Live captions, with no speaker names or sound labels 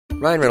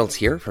Ryan Reynolds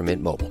here from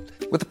Mint Mobile.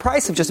 With the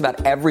price of just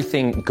about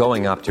everything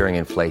going up during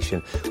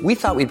inflation, we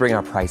thought we'd bring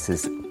our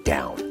prices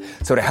down.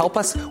 So to help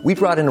us, we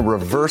brought in a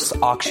reverse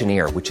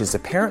auctioneer, which is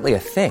apparently a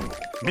thing.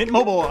 Mint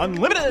Mobile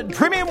Unlimited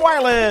Premium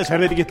Wireless. How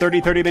to get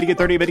 30, 30, bit to get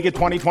 30, bit to get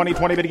 20, 20,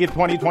 20, bit to get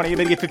 20, 20,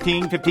 bit to get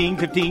 15, 15,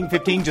 15,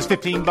 15, just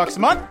 $15 a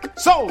month?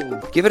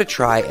 Sold! Give it a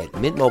try at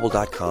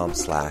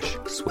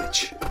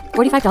mintmobile.com/switch.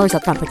 $45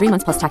 up front for 3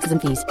 months plus taxes and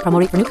fees. Promo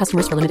rate for new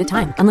customers for limited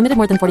time. Unlimited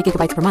more than 40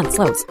 gigabytes per month.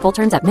 Slows full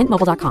terms at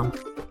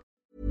mintmobile.com.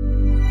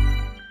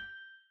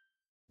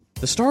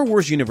 The Star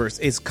Wars universe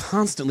is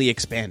constantly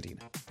expanding.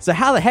 So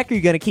how the heck are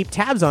you going to keep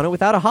tabs on it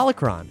without a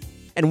holocron?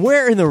 And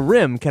where in the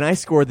Rim can I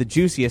score the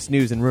juiciest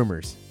news and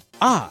rumors?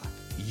 Ah,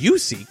 you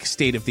seek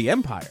State of the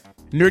Empire,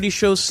 Nerdy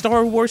Show's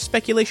Star Wars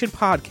speculation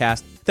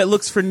podcast that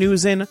looks for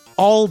news in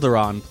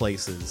Alderaan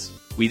places.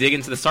 We dig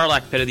into the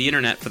Sarlacc pit of the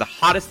internet for the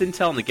hottest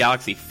intel in the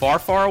galaxy far,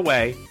 far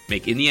away,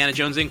 make Indiana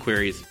Jones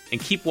inquiries, and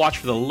keep watch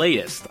for the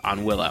latest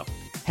on Willow.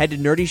 Head to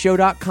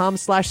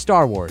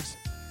nerdyshow.com/Star Wars.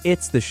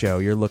 It's the show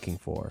you're looking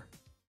for.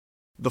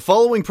 The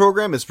following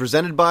program is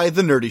presented by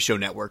the Nerdy Show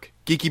Network.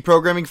 Geeky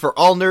programming for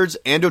all nerds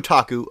and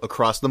otaku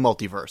across the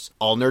multiverse.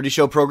 All Nerdy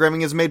Show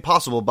programming is made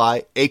possible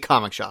by A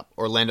Comic Shop,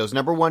 Orlando's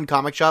 #1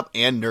 comic shop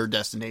and nerd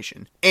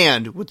destination.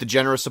 And with the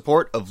generous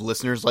support of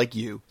listeners like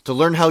you. To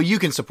learn how you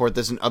can support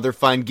this and other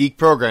fine geek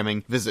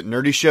programming, visit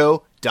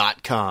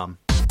nerdyshow.com.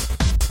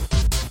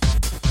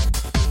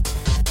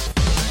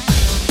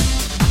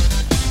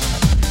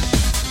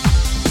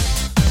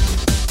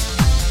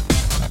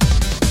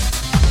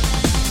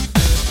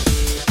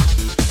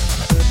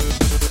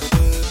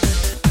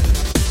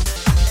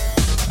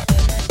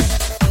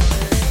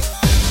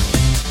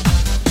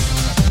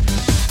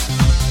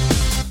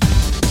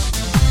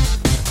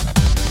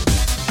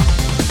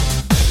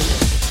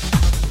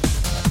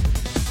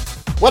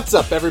 What's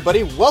up,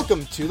 everybody?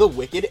 Welcome to the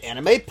Wicked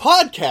Anime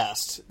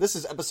Podcast. This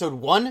is episode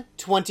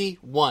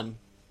 121.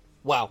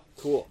 Wow.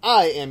 Cool.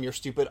 I am your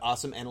stupid,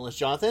 awesome analyst,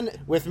 Jonathan.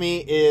 With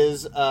me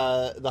is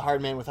the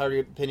hard man with hard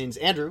opinions,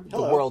 Andrew,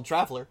 Hello. the world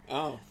traveler.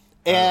 Oh.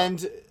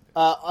 And,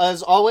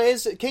 as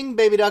always, King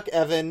Baby Duck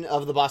Evan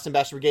of the Boston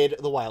Bastard Brigade,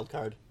 the wild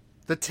card.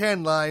 The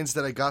tan lines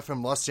that I got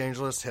from Los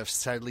Angeles have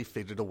sadly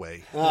faded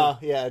away. Oh,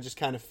 yeah, just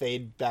kind of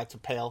fade back to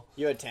pale.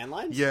 You had tan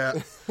lines?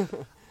 Yeah.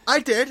 I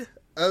did.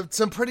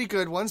 Some pretty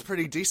good ones,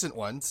 pretty decent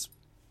ones.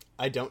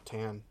 I don't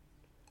tan.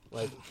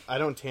 I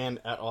don't tan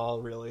at all,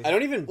 really. I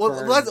don't even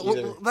burn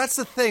either. That's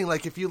the thing.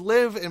 Like, if you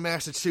live in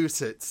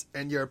Massachusetts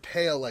and you're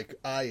pale like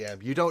I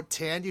am, you don't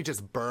tan, you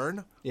just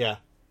burn. Yeah.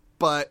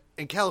 But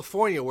in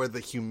California, where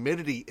the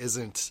humidity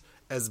isn't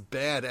as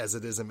bad as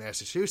it is in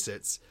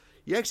Massachusetts,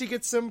 you actually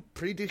get some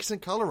pretty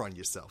decent color on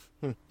yourself.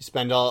 You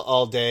spend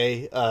all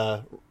day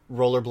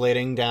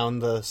rollerblading down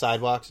the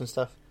sidewalks and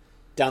stuff?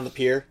 Down the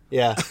pier?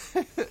 Yeah.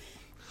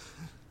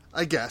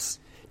 I guess.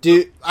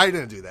 I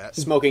didn't do that.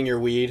 Smoking your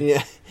weed?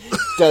 Yeah.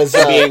 Does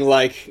being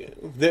like,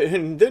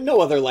 no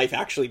other life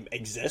actually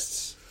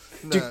exists.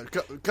 No,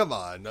 come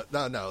on.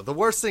 No. The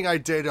worst thing I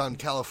did on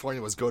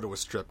California was go to a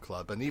strip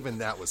club, and even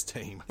that was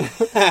tame.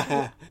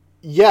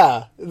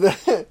 Yeah.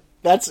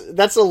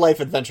 That's a life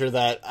adventure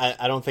that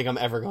I don't think I'm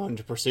ever going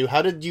to pursue.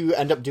 How did you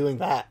end up doing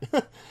that?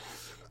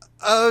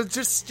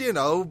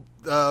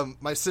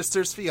 My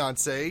sister's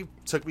fiance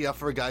took me out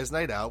for a guy's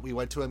night out. We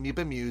went to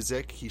Amoeba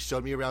Music. He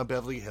showed me around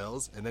Beverly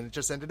Hills, and then it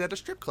just ended at a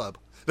strip club.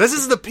 This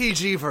is the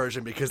PG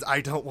version because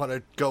I don't want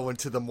to go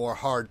into the more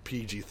hard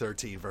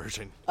PG-13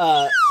 version.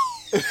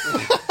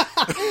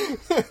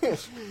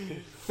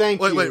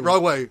 Thank you. Wait,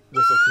 wrong way.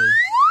 Whistle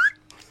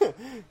Coon.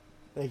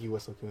 Thank you,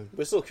 Whistle Coon.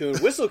 Whistle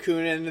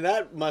Coon, and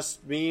that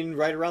must mean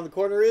right around the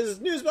corner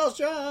is News Bells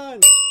John.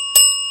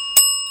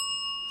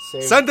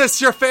 Send us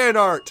your fan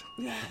art.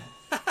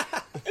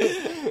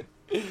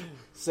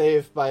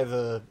 Saved by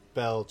the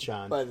bell,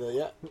 Chan.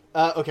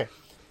 Okay.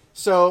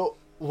 So,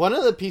 one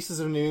of the pieces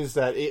of news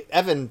that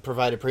Evan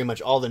provided pretty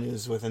much all the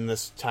news within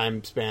this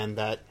time span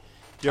that...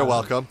 You're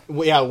welcome.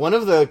 Yeah, one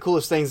of the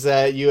coolest things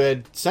that you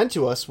had sent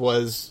to us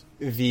was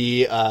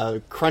the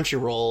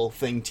Crunchyroll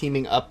thing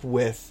teaming up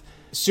with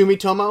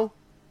Sumitomo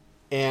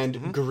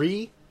and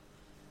Gree.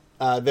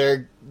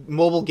 They're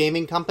mobile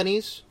gaming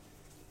companies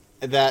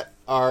that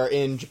are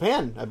in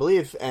Japan, I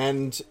believe,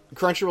 and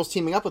Crunchyroll's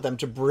teaming up with them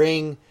to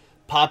bring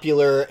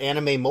popular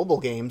anime mobile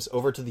games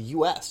over to the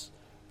U.S.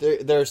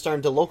 They're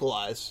starting to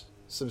localize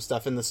some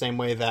stuff in the same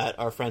way that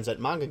our friends at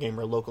Manga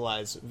Gamer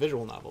localize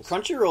visual novels.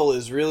 Crunchyroll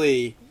is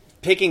really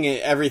picking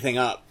everything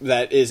up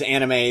that is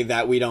anime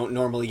that we don't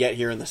normally get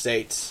here in the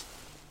States.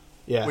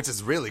 Yeah. Which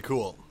is really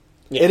cool.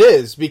 Yeah. It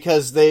is,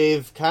 because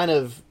they've kind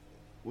of,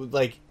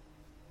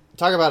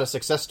 talk about a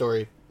success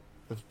story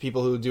of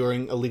people who are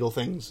doing illegal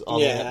things all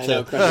the way up I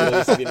know. Crunchyroll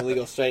used to be an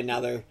illegal site,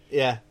 now they're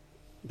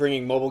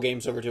bringing mobile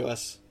games over to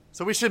us.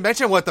 So we should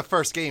mention what the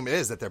first game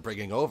is that they're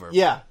bringing over.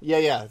 Yeah.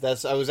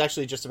 I was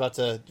actually just about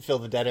to fill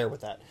the dead air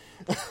with that.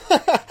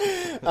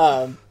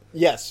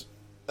 Yes.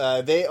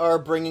 They are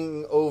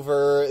bringing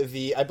over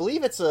I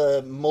believe it's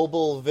a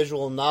mobile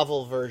visual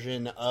novel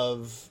version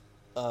of,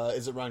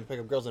 is it Wrong to Pick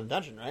Up Girls in a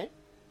Dungeon, right?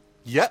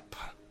 Yep.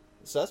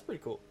 So that's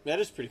pretty cool. That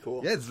is pretty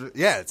cool.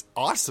 It's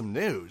awesome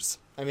news.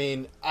 I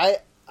mean,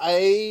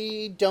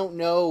 I don't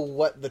know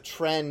what the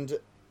trend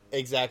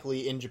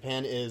exactly in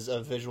Japan is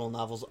of visual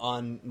novels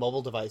on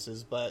mobile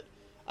devices, but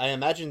I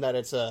imagine that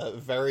it's a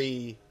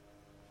very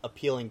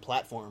appealing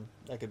platform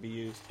that could be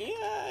used.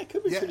 Yeah, it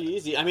could be pretty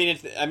easy. I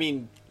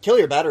mean, Kill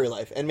your battery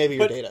life and maybe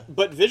your data.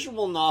 But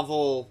visual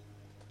novel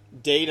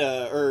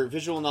data or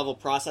visual novel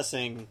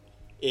processing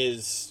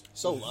is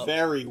so low.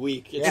 Very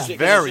weak. It's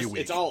very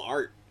weak. It's all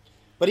art.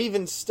 But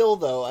even still,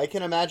 though, I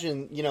can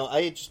imagine,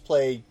 I just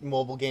play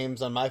mobile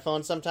games on my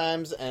phone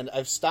sometimes, and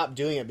I've stopped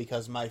doing it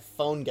because my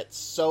phone gets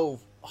so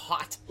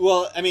hot.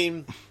 Well, I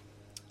mean,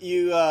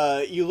 you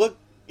look...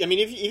 I mean,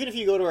 even if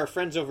you go to our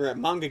friends over at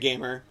Manga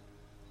Gamer,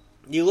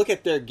 you look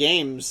at their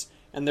games,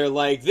 and they're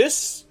like,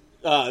 this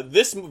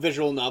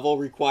visual novel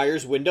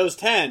requires Windows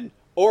 10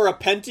 or a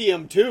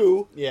Pentium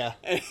 2. Yeah.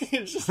 And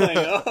it's just like,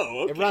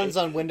 oh, okay. It runs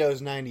on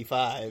Windows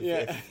 95,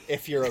 Yeah.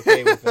 if you're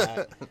okay with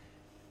that.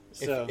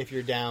 So, if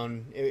you're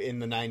down in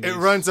the 90s. It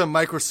runs on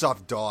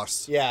Microsoft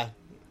DOS. Yeah.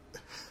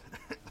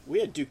 we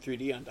had Duke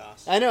 3D on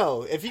DOS. I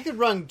know. If you could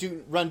run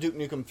Duke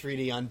Nukem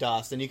 3D on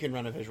DOS, then you can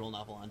run a visual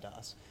novel on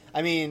DOS.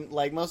 I mean,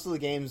 like, most of the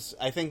games,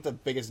 I think the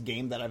biggest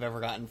game that I've ever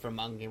gotten from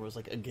Manga Gamer was,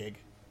 like, a gig.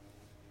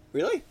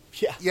 Really?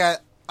 Yeah. Yeah,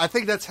 I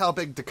think that's how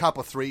big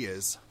Decapa 3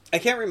 is. I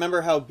can't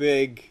remember how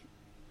big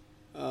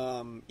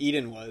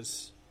Eden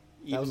was.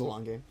 That was a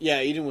long game.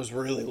 Yeah, Eden was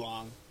really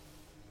long.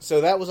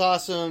 So that was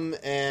awesome,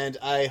 and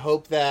I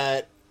hope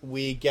that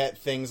we get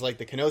things like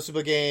the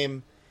Konosuba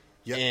game,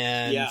 Yep.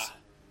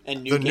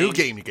 And The new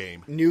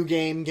game. New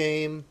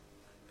game.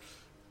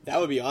 That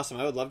would be awesome.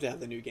 I would love to have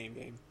the new game.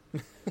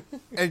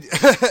 And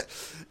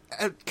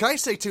can I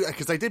say, too,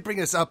 because I did bring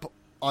this up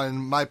on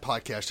my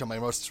podcast, on my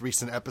most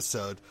recent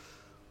episode,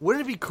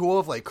 wouldn't it be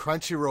cool if, like,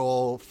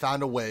 Crunchyroll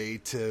found a way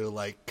to,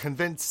 like,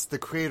 convince the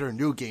creator of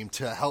New Game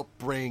to help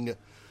bring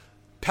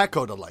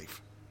Peko to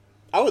life?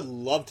 I would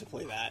love to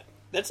play that.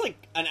 That's,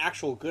 like, an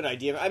actual good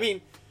idea. I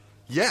mean...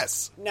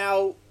 Yes.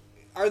 Now,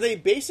 are they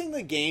basing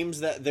the games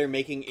that they're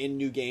making in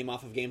New Game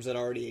off of games that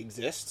already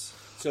exist?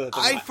 So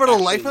that For the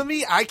life of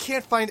me, I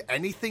can't find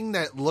anything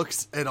that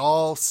looks at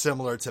all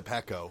similar to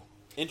Peko.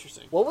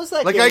 Interesting. What was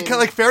that Like,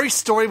 game? Fairy's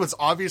story was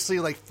obviously,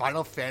 like,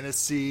 Final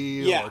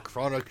Fantasy Yeah. or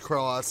Chrono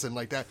Cross and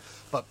like that.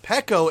 But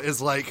Peko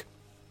is like,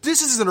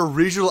 this is an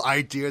original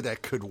idea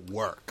that could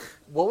work.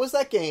 What was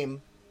that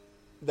game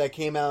that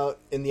came out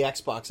in the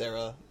Xbox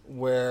era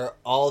where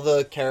all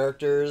the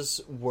characters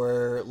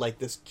were like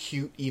this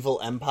cute evil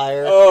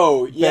empire?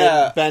 Oh,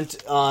 yeah.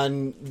 Bent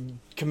on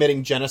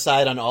committing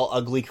genocide on all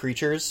ugly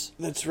creatures?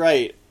 That's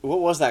right. What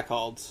was that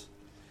called?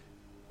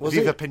 Was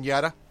Viva it?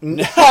 Pinata?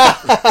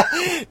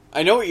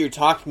 I know what you're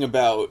talking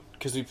about,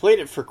 because we played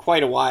it for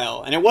quite a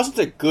while, and it wasn't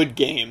a good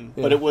game,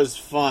 but it was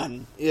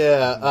fun.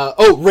 Yeah.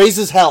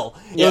 Raises Hell.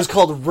 Yeah. It was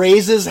called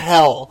Raises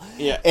Hell.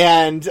 Yeah.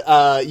 And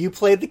you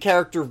played the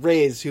character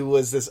Raise, who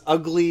was this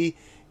ugly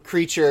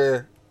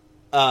creature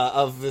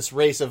of this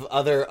race of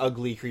other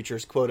ugly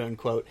creatures, quote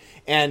unquote.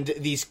 And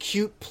these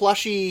cute,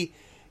 plushy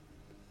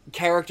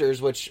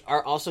characters, which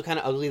are also kind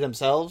of ugly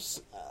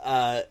themselves.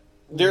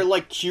 They're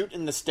like cute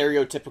in the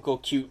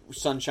stereotypical cute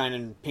sunshine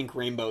and pink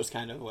rainbows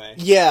kind of way.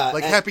 Yeah.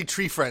 Like Happy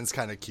Tree Friends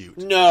kind of cute.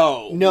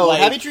 No. like-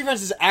 Happy Tree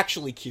Friends is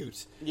actually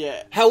cute.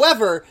 Yeah.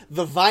 However,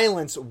 the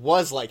violence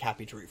was like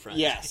Happy Tree Friends.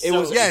 Yes. It So-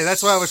 was. Yeah,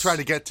 that's what I was trying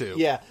to get to.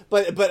 Yeah,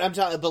 but I'm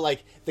talking, but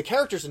like the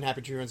characters in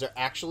Happy Tree Friends are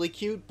actually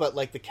cute, but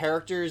like the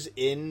characters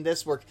in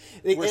this We're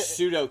it,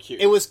 pseudo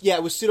cute. It was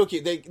pseudo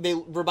cute. They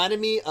reminded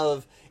me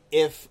of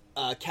if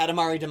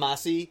Katamari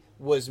Damacy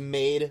was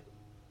made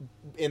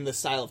in the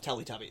style of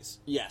Teletubbies.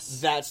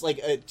 Yes. That's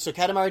like so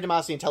Katamari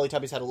Damacy and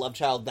Teletubbies had a love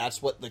child.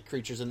 That's what the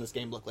creatures in this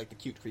game look like, the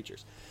cute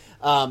creatures.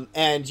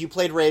 And you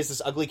played Ray's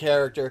this ugly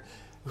character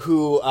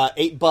who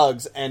ate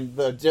bugs, and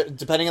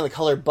depending on the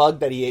color bug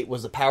that he ate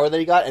was the power that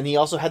he got, and he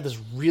also had this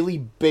really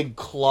big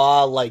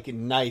claw-like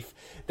knife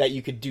that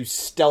you could do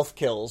stealth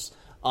kills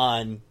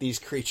on these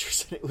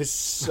creatures, and it was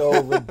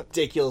so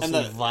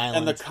ridiculously violent.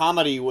 And the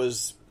comedy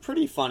was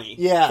pretty funny.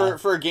 Yeah.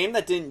 For a game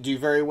that didn't do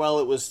very well,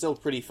 it was still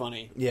pretty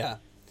funny. Yeah.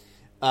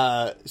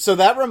 So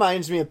that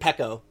reminds me of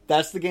Peko.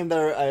 That's the game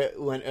that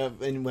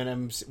when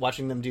I'm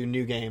watching them do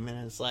New Game,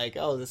 and it's like,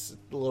 oh, this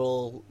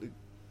little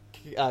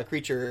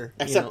creature.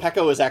 Except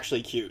Peko is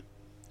actually cute.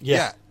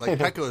 Yeah, like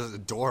Peko is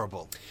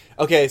adorable.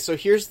 Okay, so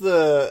here's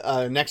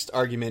the next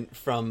argument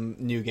from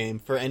New Game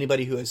for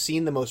anybody who has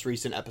seen the most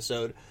recent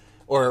episode,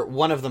 or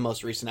one of the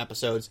most recent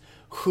episodes.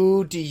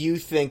 Who do you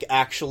think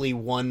actually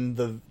won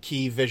the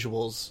key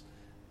visuals?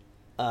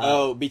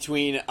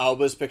 Between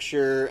Alba's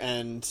picture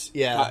and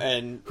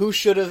and who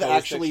should have Ko's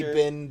actually picture?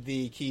 been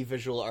the key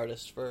visual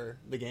artist for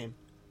the game?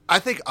 I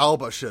think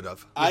Alba should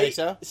have. You think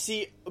so?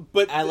 See,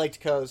 but I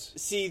liked Ko's.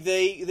 See,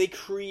 they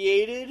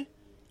created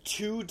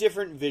two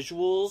different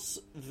visuals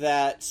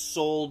that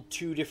sold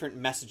two different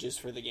messages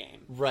for the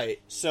game.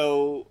 Right.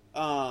 So,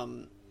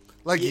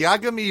 Like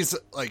Yagami's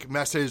like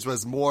message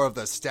was more of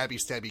the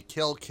stabby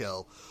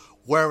kill,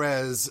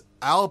 whereas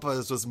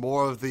Alba's was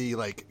more of the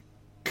like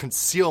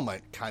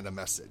concealment kind of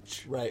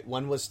message. Right.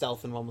 One was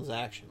stealth and one was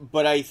action.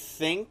 But I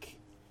think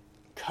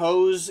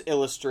Ko's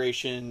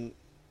illustration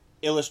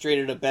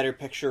illustrated a better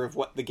picture of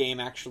what the game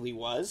actually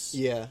was.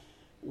 Yeah.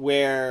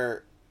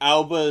 Where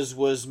Alba's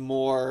was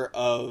more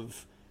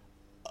of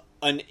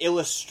an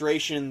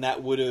illustration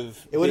that would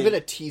have... It would have been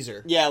a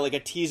teaser. Yeah, like a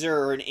teaser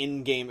or an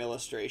in-game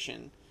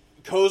illustration.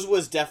 Ko's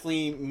was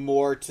definitely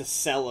more to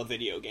sell a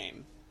video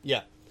game.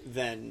 Yeah.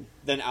 Than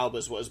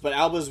Alba's was. But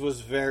Alba's was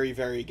very,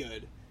 very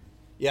good.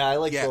 Yeah, I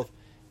like both.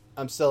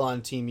 I'm still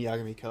on Team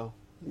Yagami Ko.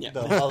 Yeah.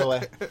 Though, all the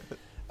way.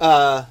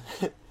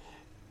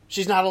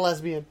 She's not a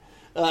lesbian.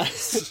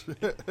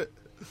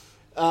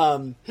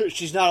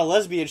 She's not a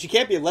lesbian. She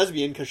can't be a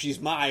lesbian because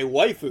she's my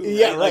waifu. Right?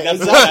 Yeah, right.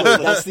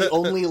 Exactly. That's the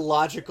only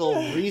logical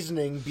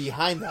reasoning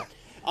behind that.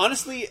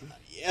 Honestly,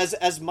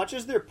 as much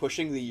as they're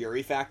pushing the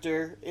Yuri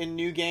factor in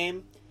New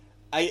Game,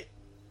 I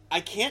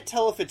can't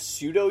tell if it's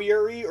pseudo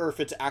Yuri or if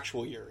it's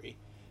actual Yuri.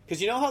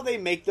 Because you know how they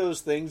make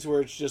those things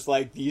where it's just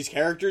like, these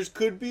characters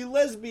could be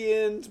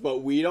lesbians,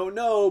 but we don't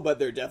know, but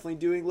they're definitely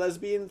doing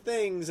lesbian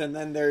things, and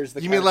then there's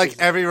the... You mean like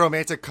every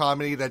romantic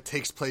comedy that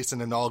takes place in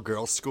an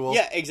all-girls school?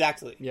 Yeah,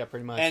 exactly. Yeah,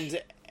 pretty much.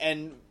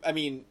 And I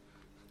mean,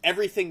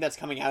 everything that's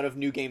coming out of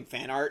New Game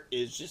fan art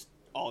is just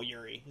all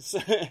Yuri.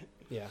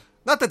 Yeah.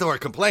 Not that they were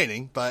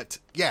complaining, but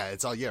yeah,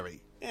 it's all Yuri.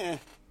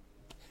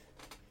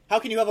 How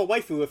can you have a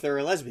waifu if they're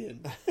a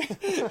lesbian?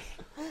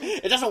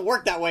 It doesn't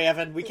work that way,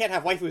 Evan. We can't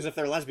have waifus if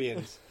they're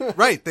lesbians.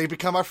 Right, they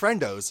become our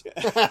friendos.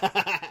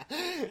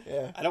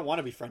 Yeah. I don't want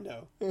to be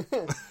friendo.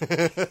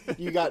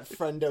 You got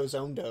friendos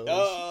ondos.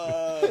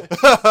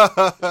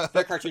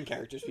 They're cartoon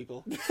characters,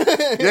 people.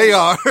 They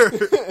are.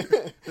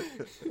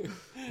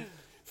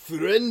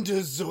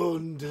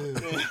 Friendozondo.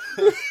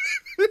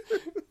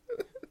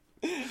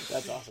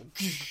 That's awesome.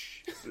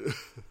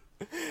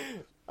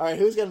 All right,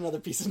 who's got another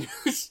piece of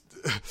news?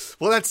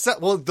 Well,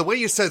 the way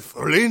you said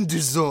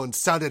 "friendzone"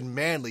 sounded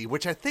manly,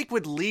 which I think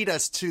would lead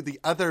us to the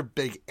other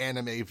big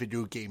anime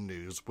video game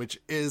news, which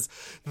is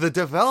the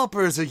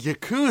developers of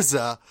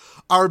Yakuza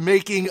are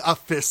making a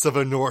Fist of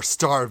a North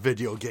Star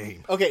video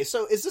game. Okay,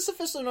 so is this a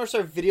Fist of the North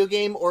Star video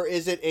game, or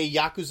is it a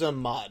Yakuza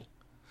mod?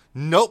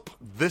 Nope,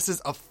 this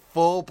is a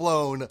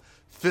full-blown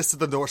Fist of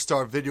the North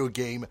Star video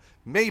game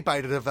made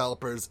by the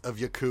developers of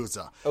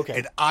Yakuza. Okay.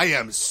 And I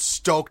am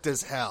stoked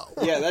as hell.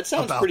 Yeah, that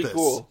sounds about pretty this.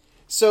 cool.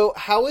 So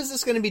how is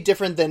this going to be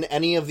different than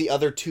any of the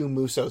other two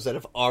Musos that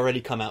have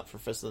already come out for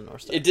Fist of the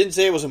North Star? It didn't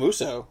say it was a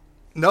Muso.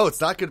 No, it's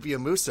not going to be a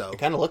Muso. It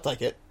kind of looked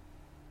like it.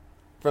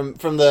 From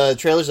the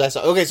trailers that I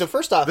saw. Okay, so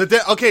first off...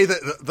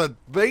 The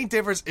main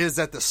difference is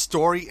that the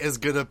story is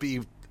going to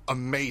be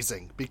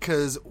amazing.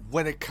 Because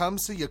when it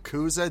comes to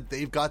Yakuza,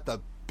 they've got the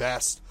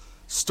best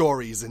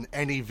stories in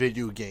any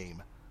video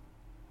game.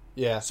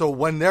 Yeah. So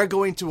when they're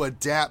going to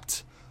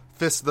adapt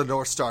Fist of the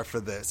North Star for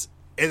this,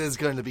 it is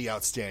going to be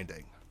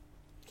outstanding.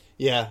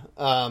 Yeah.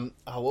 What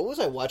was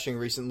I watching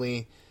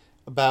recently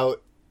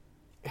about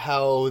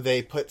how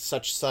they put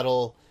such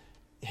subtle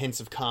hints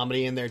of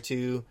comedy in there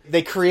too?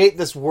 They create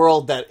this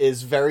world that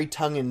is very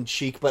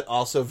tongue-in-cheek but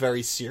also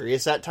very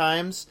serious at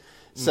times.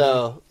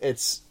 So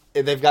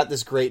they've got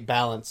this great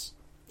balance.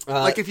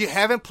 Like if you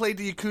haven't played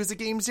the Yakuza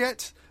games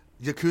yet,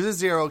 Yakuza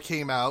 0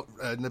 came out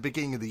in the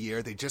beginning of the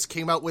year. They just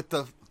came out with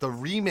the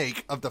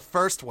remake of the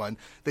first one.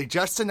 They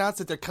just announced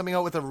that they're coming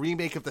out with a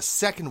remake of the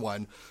second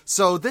one.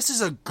 So this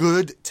is a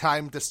good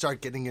time to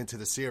start getting into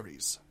the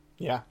series.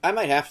 Yeah. I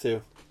might have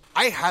to.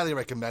 I highly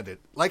recommend it.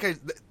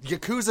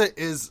 Yakuza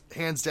is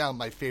hands down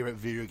my favorite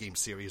video game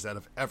series out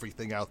of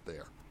everything out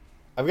there.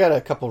 I've got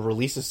a couple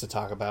releases to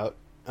talk about.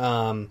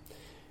 Evan,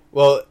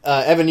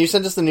 you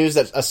sent us the news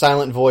that A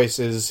Silent Voice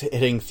is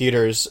hitting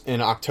theaters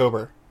in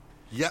October.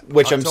 Yep,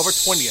 which October I'm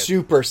 20th.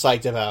 super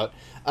psyched about.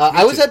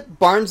 I was at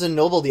Barnes &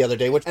 Noble the other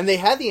day, and they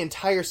had the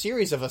entire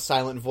series of A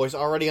Silent Voice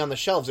already on the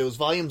shelves. It was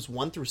volumes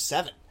 1 through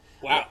 7.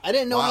 Wow. I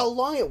didn't know Wow. how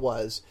long it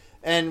was.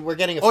 And we're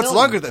getting a Oh, film. it's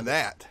longer than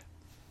that.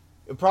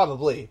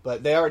 Probably,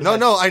 but they already...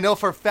 No, I know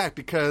for a fact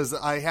because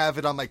I have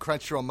it on my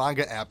Crunchyroll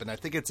manga app, and I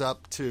think it's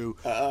up to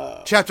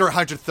chapter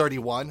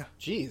 131.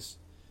 Jeez.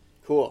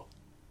 Cool.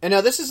 And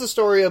now this is a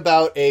story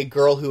about a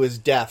girl who is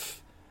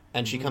deaf,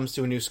 and she comes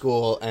to a new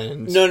school,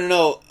 and...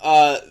 No.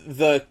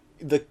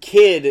 The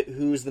kid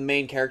who's the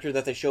main character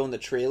that they show in the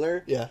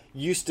trailer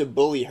used to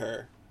bully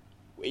her.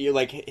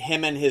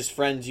 Him and his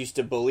friends used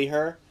to bully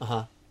her.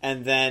 Uh-huh.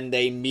 And then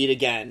they meet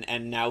again,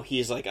 and now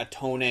he's,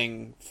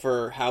 atoning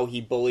for how he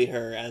bullied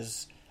her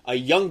as a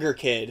younger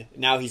kid.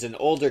 Now he's an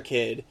older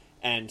kid,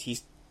 and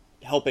he's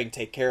helping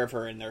take care of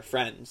her and their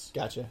friends.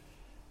 Gotcha.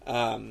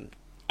 I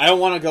don't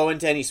want to go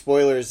into any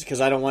spoilers,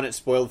 because I don't want it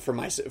spoiled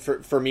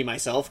for me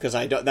myself, because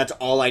that's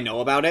all I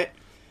know about it.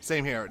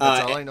 Same here.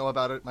 That's all I know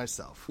about it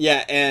myself.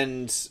 Yeah,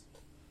 and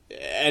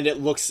it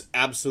looks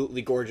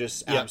absolutely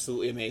gorgeous,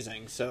 absolutely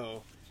amazing,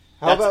 so...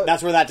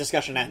 That's where that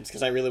discussion ends,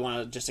 because I really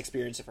want to just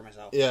experience it for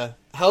myself. Yeah.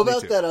 How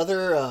about that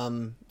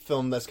other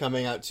film that's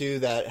coming out, too,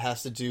 that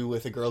has to do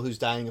with a girl who's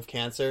dying of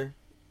cancer?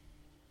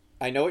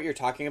 I know what you're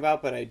talking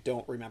about, but I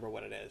don't remember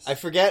what it is. I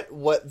forget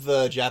what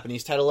the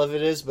Japanese title of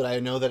it is, but I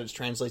know that it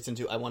translates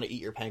into I Want to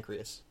Eat Your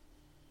Pancreas.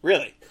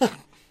 Really?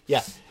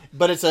 Yeah,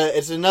 but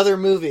it's another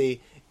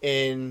movie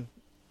in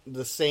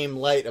the same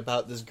light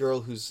about this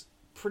girl who's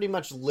pretty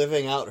much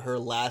living out her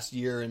last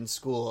year in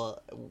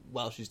school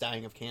while she's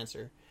dying of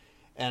cancer.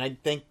 And I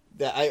think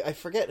that I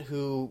forget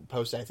who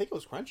posted. I think it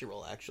was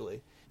Crunchyroll,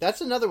 actually.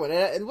 That's another one.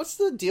 And what's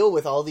the deal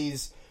with all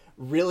these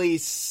really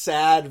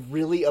sad,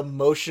 really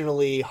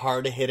emotionally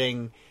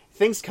hard-hitting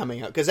things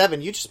coming out? Because,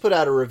 Evan, you just put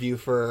out a review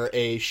for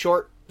a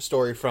short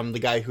story from the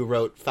guy who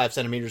wrote 5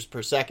 centimeters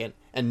per second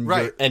and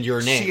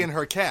your name. She and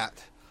Her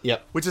Cat.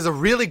 Yep. Which is a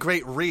really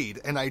great read,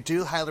 and I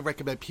do highly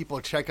recommend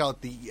people check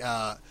out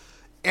the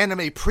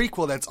anime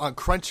prequel that's on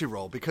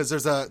Crunchyroll, because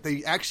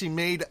they actually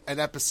made an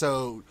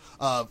episode,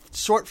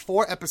 short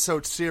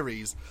 4-episode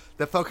series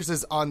that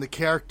focuses on the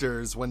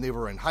characters when they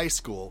were in high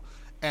school,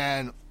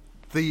 and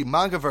the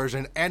manga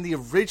version and the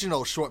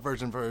original short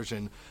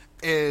version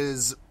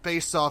is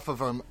based off of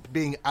her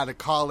being out of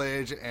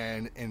college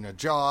and in a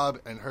job,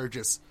 and her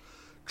just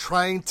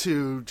trying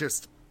to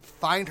just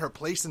find her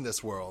place in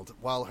this world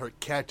while her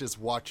cat just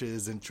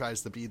watches and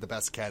tries to be the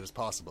best cat as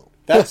possible.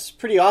 That's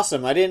pretty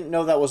awesome. I didn't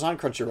know that was on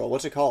Crunchyroll.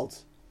 What's it called?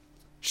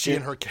 She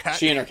and Her Cat.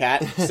 She and Her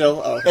Cat.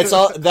 Still, oh. It's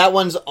all that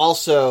one's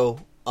also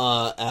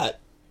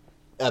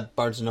at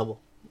Barnes and Noble.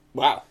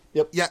 Wow.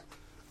 Yep. Yeah,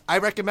 I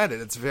recommend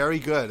it. It's very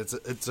good.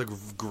 It's a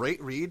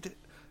great read,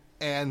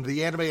 and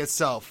the anime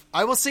itself,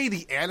 I will say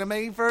the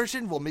anime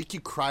version will make you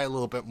cry a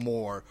little bit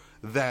more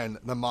than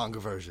the manga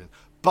version.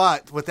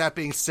 But with that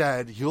being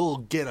said, you'll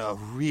get a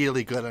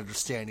really good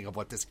understanding of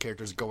what this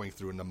character is going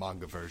through in the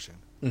manga version.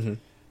 Mm-hmm.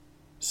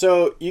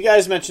 So you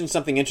guys mentioned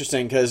something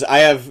interesting, because I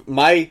have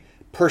my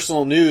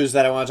personal news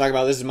that I want to talk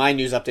about. This is my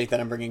news update that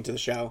I'm bringing to the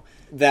show.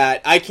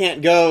 That I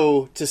can't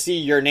go to see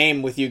Your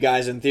Name with you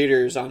guys in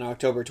theaters on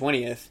October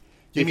 20th.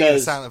 You mean a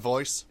silent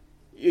voice?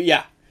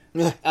 Yeah.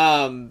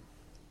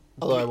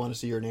 Although I want to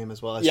see Your Name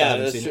as well.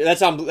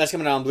 That's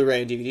coming out on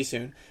Blu-ray and DVD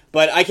soon.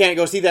 But I can't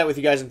go see that with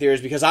you guys in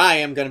theaters because I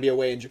am going to be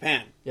away in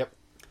Japan. Yep.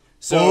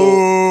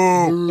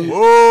 So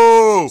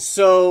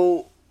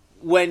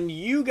when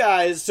you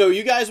guys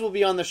will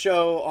be on the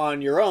show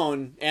on your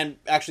own, and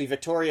actually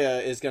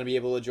Victoria is going to be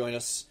able to join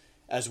us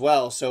as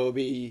well. So it'll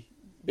be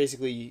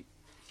basically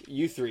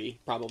you three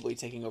probably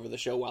taking over the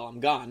show while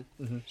I'm gone.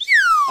 Mm-hmm.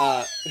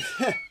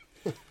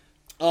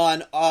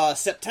 On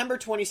September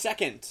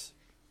 22nd,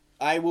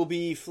 I will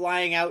be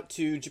flying out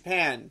to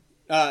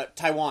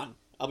Taiwan.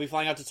 I'll be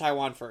flying out to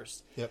Taiwan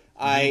first. Yep.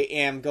 Mm-hmm. I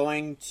am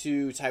going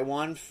to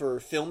Taiwan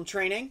for film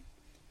training,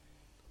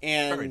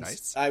 and very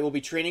nice. I will be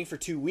training for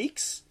 2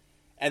 weeks,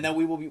 and then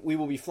we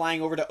will be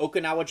flying over to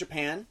Okinawa,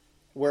 Japan,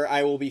 where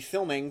I will be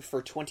filming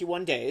for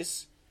 21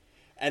 days,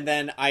 and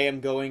then I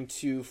am going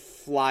to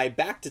fly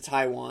back to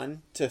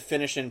Taiwan to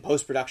finish in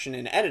post-production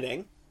and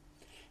editing,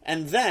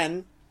 and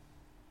then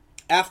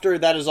after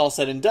that is all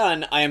said and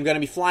done, I am going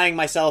to be flying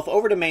myself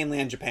over to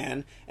mainland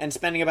Japan and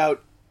spending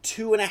about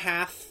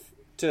 2.5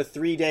 to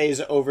 3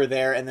 days over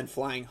there and then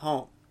flying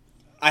home.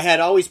 I had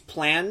always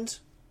planned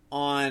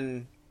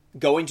on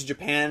going to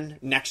Japan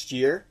next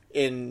year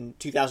in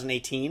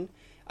 2018,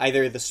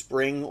 either the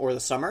spring or the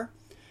summer.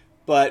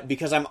 But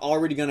because I'm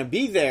already going to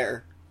be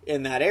there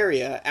in that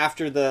area,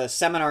 after the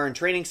seminar and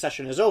training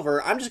session is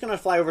over, I'm just going to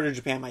fly over to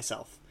Japan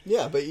myself.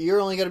 Yeah, but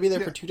you're only going to be there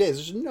for 2 days.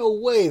 There's no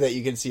way that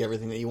you can see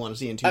everything that you want to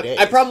see in 2 days.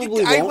 I probably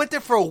won't. I went there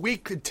for a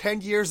week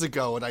 10 years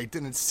ago, and I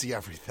didn't see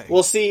everything.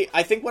 Well, see,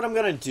 I think what I'm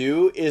going to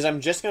do is I'm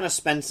just going to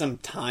spend some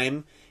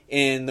time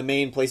in the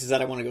main places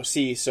that I want to go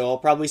see. So I'll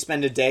probably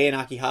spend a day in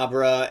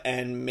Akihabara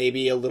and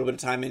maybe a little bit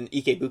of time in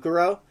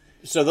Ikebukuro.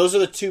 So those are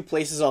the 2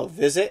 places I'll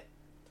visit.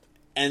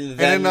 And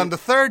then on the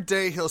 3rd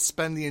day, he'll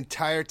spend the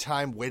entire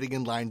time waiting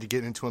in line to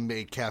get into a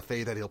maid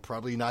cafe that he'll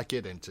probably not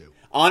get into.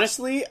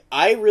 Honestly,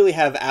 I really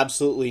have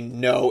absolutely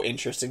no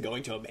interest in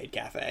going to a maid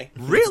cafe.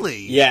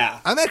 Really? Yeah.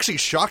 I'm actually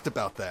shocked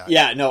about that.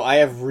 Yeah, no, I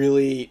have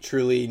really,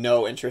 truly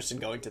no interest in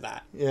going to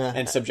that. Yeah.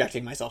 And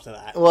subjecting myself to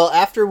that. Well,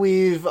 after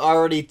we've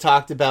already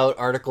talked about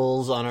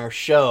articles on our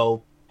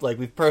show, like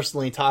we've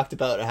personally talked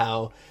about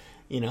how,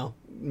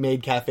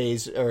 maid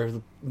cafes,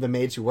 or the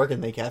maids who work in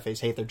maid cafes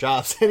hate their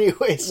jobs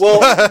anyways. Well,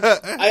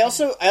 I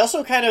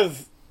also kind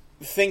of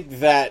think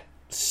that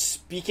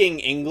speaking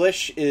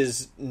English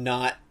is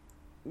not...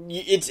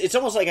 It's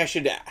almost like I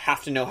should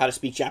have to know how to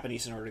speak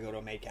Japanese in order to go to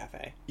a maid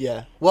cafe.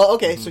 Yeah. Well,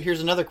 okay, so here's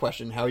another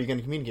question. How are you going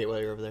to communicate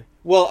while you're over there?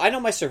 Well, I know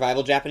my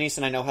survival Japanese,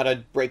 and I know how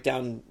to break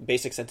down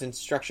basic sentence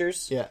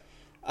structures. Yeah.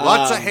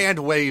 Lots of hand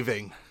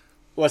waving.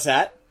 What's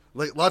that?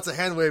 Like, lots of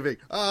hand waving.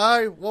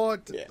 I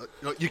want... Yeah.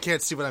 No, you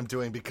can't see what I'm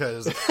doing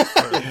because...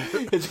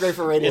 It's great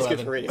for radio. It's good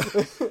for radio.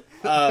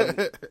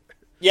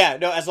 Yeah,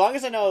 no, as long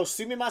as I know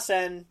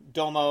sumimasen,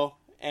 domo,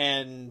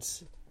 and...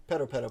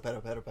 Pedo.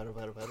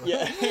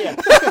 Yeah. Pedo.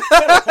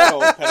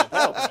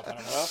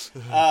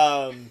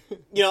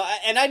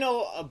 And I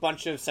know a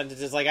bunch of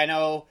sentences. Like, I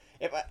know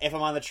if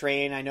I'm on the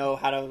train, I know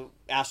how to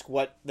ask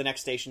what the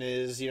next station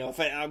is. If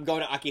I'm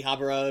going to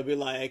Akihabara, it'd be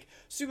like,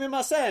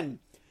 sumimasen,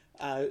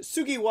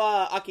 sugi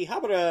wa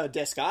Akihabara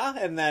desu ka?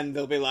 And then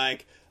they'll be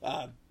like,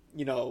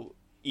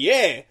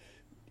 yeah,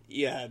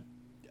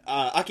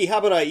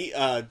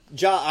 Akihabara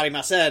ja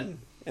arimasen,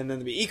 and then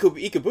there'd be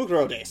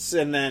Ikebukuro desu,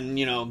 and then,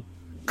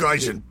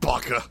 Gaijin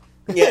Baka.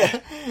 yeah.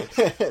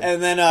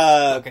 And then,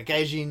 Okay,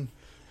 Gaijin.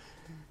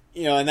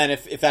 and then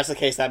if that's the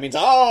case, that means,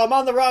 I'm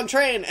on the wrong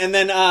train. And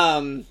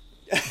then,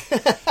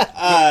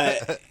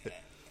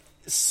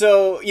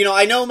 so,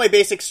 I know my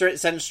basic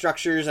sentence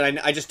structures, and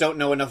I just don't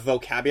know enough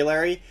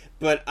vocabulary,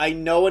 but I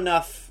know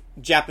enough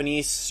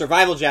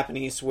survival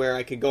Japanese, where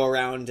I could go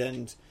around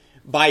and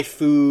buy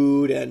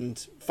food and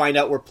find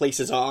out where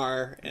places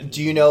are. And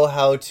Do you know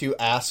how to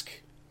ask?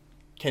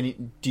 Do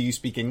you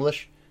speak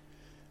English?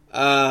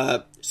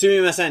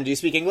 Sumimasen, do you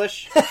speak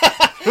English?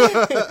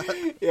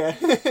 Yeah.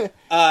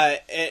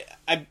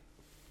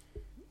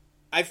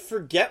 I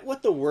forget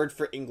what the word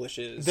for English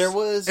is.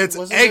 It's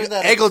wasn't there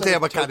that Ego episode de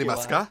of Tokyo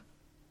wakarimasu ka?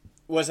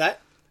 Was that?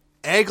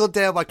 Ego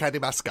de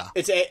wakarimasu ka?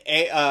 It's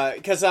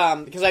because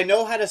I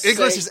know how to say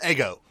English is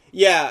ego.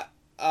 Yeah.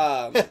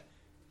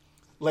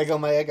 Lego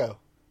my ego.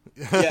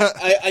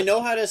 Yeah, I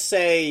know how to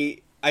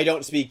say I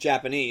don't speak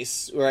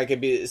Japanese, or I could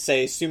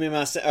say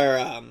sumimasen, or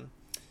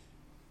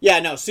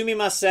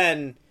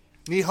sumimasen.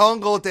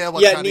 Nihongo de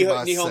wakarimasu. Yeah,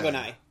 nihongo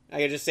nai. I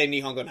could just say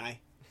nihongo nai.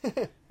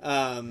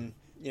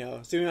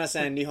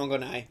 Sumimasen, nihongo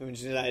nai.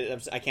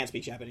 I can't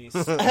speak Japanese.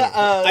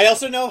 I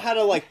also know how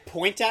to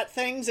point at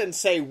things and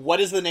say what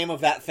is the name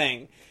of that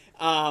thing.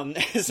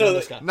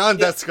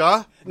 Nandesu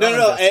ka?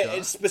 No.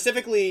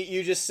 Specifically,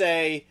 you just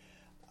say.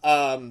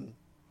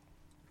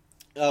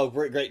 Oh,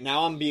 great!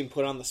 Now I'm being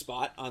put on the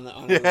spot on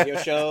a radio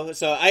show.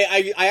 So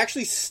I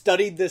actually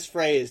studied this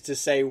phrase to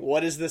say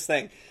what is this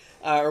thing,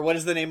 or what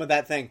is the name of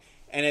that thing,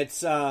 and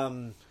it's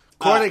Kore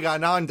ga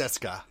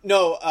nandesu ka?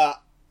 no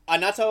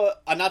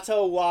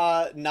anata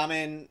wa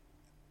namen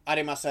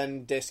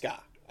arimasen desu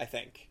ka? I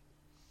think.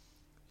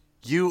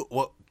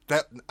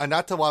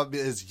 Anata wa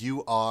is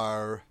you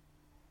are.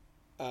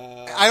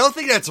 I don't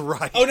think that's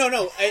right. Oh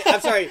no!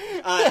 I'm sorry.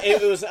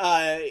 It was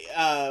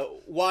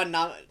wa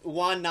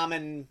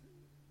namen.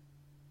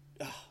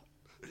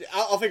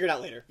 I'll figure it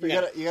out later. You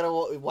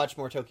gotta watch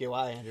more Tokyo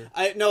Eye, Andrew.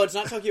 No, it's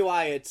not Tokyo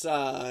Eye. It's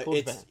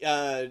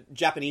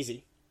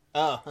Japanesey.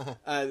 Oh,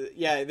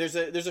 yeah. There's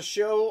a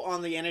show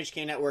on the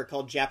NHK network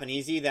called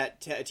Japanesey that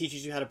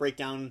teaches you how to break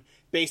down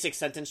basic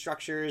sentence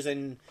structures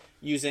and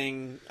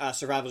using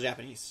survival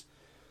Japanese.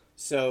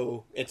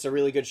 So it's a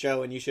really good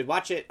show, and you should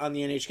watch it on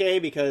the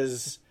NHK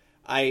because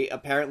I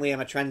apparently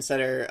am a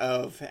trendsetter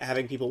of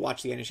having people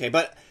watch the NHK.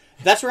 But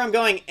that's where I'm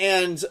going,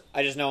 and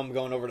I just know I'm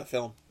going over to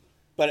film.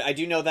 But I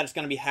do know that it's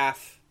going to be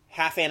half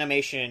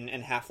animation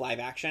and half live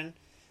action.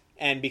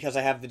 And because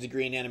I have the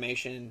degree in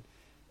animation,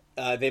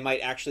 they might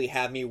actually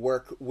have me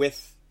work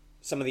with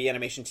some of the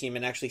animation team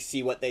and actually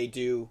see what they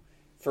do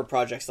for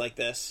projects like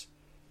this.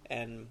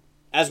 And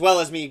as well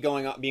as me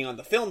being on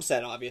the film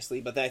set,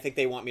 obviously. But I think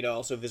they want me to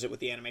also visit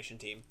with the animation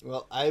team.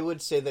 well, I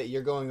would say that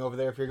you're going over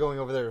there. If you're going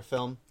over there to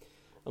film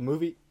a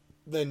movie,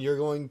 then you're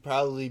going to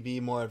probably be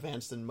more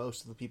advanced than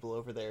most of the people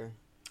over there.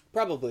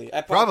 Probably.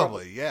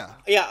 Probably, yeah.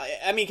 Yeah,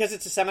 I mean, because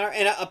it's a seminar.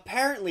 And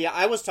apparently,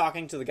 I was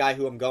talking to the guy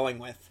who I'm going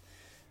with.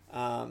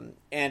 And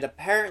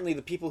apparently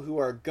the people who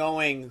are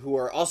going, who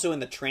are also in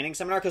the training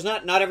seminar, because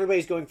not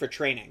everybody's going for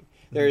training.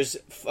 There's,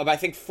 I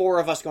think, 4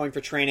 of us going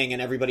for training,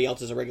 and everybody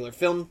else is a regular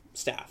film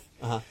staff.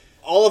 Uh-huh.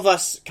 All of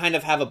us kind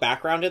of have a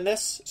background in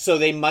this, so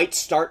they might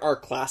start our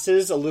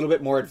classes a little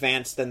bit more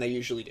advanced than they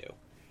usually do.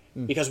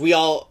 Because we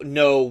all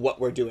know what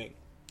we're doing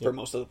for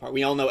most of the part.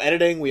 We all know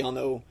editing, we all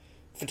know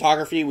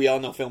photography, we all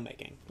know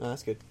filmmaking. Oh,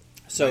 that's good.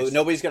 So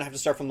nobody's going to have to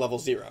start from level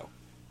 0,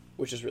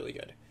 which is really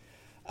good.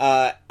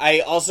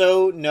 I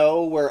also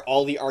know where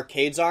all the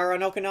arcades are on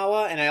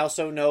Okinawa, and I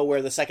also know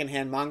where the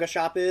secondhand manga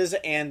shop is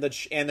and the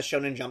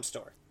Shonen Jump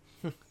store.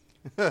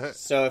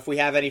 So if we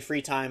have any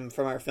free time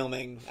from our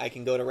filming, I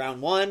can go to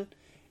round 1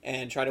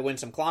 and try to win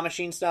some claw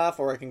machine stuff,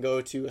 or I can go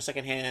to a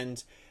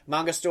secondhand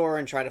manga store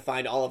and try to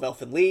find all of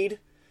Elfen Lied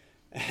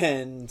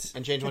and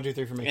change 1, 2,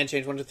 3 for me. And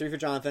change 1, 2, 3 for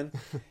Jonathan.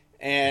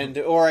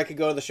 Or I could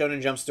go to the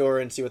Shonen Jump store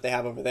and see what they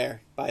have over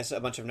there. Buy a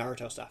bunch of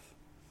Naruto stuff.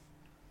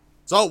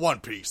 It's all One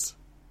Piece.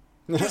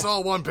 It's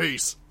all One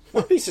Piece.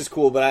 One Piece is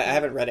cool, but I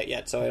haven't read it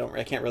yet, so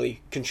I can't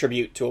really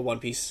contribute to a One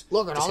Piece.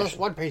 Look at discussion. all this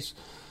One Piece.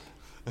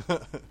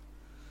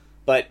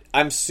 But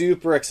I'm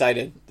super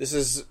excited. This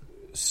is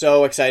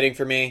so exciting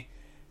for me.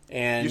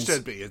 And You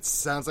should be. It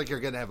sounds like you're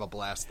going to have a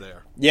blast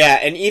there. yeah,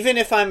 and even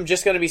if I'm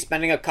just going to be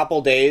spending a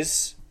couple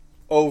days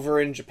over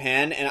in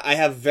Japan, and I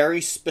have very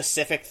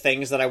specific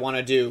things that I want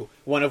to do,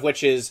 one of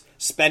which is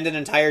spend an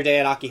entire day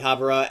at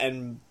Akihabara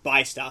and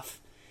buy stuff,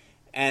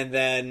 and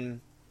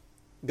then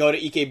go to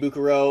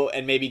Ikebukuro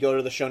and maybe go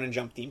to the Shonen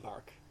Jump theme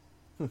park.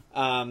 The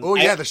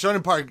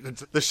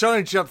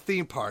Shonen Jump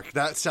theme park.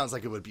 That sounds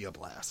like it would be a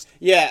blast.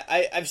 Yeah,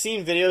 I've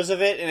seen videos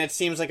of it, and it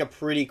seems like a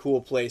pretty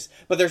cool place.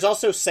 But there's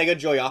also Sega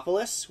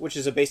Joyopolis, which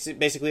is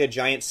basically a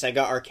giant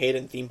Sega arcade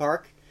and theme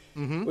park,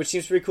 which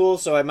seems pretty cool,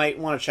 so I might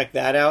want to check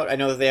that out. I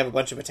know that they have a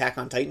bunch of Attack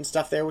on Titan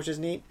stuff there, which is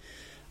neat.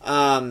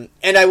 And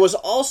I was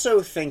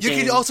also thinking...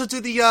 You could also do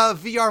the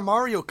VR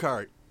Mario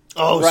Kart.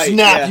 Oh, Right,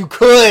 snap, yeah. you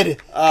could!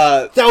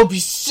 That would be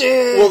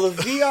sick! Well,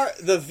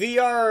 the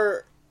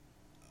VR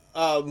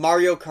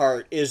Mario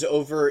Kart is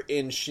over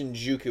in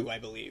Shinjuku, I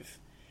believe.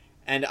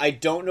 And I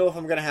don't know if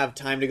I'm going to have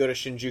time to go to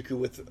Shinjuku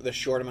with the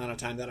short amount of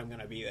time that I'm going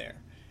to be there.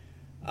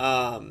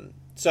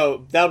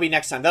 So that'll be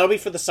next time. That'll be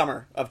for the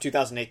summer of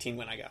 2018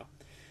 when I go.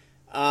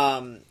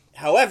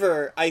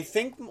 However, I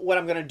think what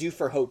I'm going to do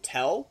for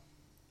hotel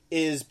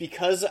is,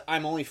 because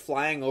I'm only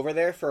flying over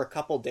there for a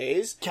couple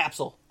days.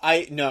 Capsule.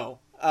 No.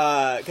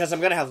 Because I'm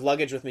going to have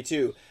luggage with me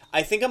too.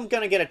 I think I'm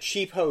going to get a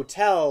cheap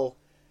hotel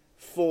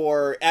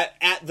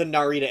at the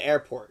Narita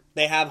airport.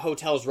 They have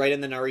hotels right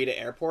in the Narita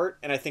airport,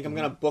 and I think I'm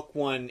going to book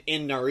one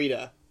in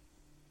Narita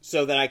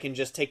so that I can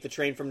just take the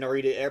train from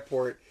Narita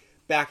airport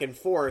back and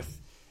forth,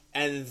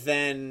 and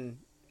then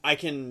I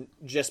can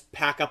just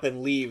pack up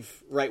and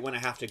leave right when I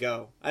have to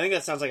go. I think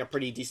that sounds like a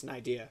pretty decent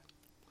idea.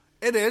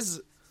 It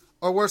is.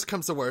 Or worse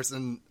comes to worse,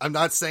 and I'm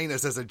not saying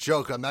this as a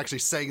joke, I'm actually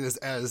saying this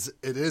as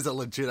it is a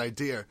legit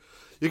idea.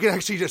 You can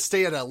actually just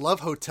stay at a Love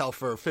Hotel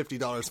for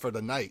 $50 for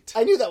the night.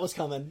 I knew that was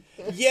coming.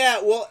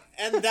 Yeah, well,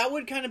 and that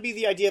would kind of be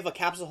the idea of a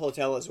capsule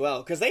hotel as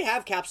well, because they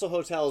have capsule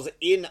hotels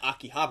in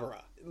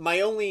Akihabara. My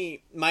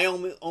only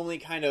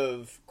kind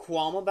of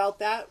qualm about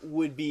that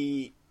would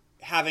be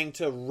having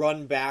to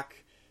run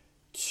back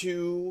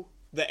to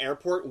the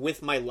airport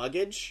with my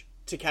luggage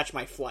to catch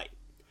my flight.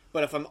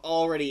 But if I'm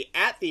already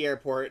at the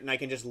airport and I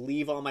can just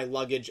leave all my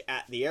luggage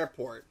at the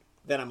airport,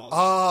 then I'm all set.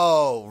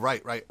 Oh,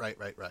 right.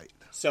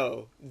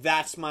 So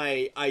that's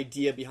my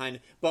idea behind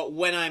it. But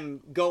when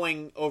I'm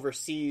going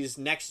overseas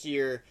next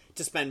year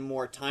to spend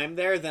more time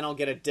there, then I'll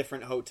get a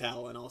different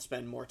hotel and I'll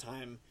spend more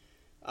time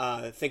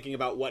thinking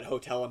about what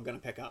hotel I'm going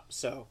to pick up.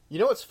 So You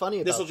know what's funny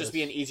about this? This will just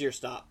be an easier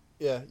stop.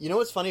 Yeah, you know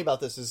what's funny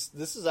about this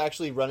is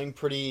actually running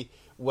pretty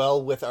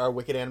well with our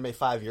Wicked Anime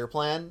 5-year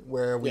plan,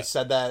 where we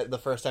said that the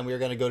first time we were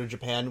going to go to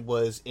Japan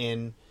was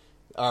in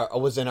our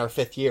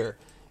 5th year.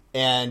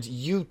 And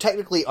you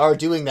technically are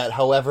doing that.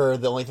 However,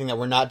 the only thing that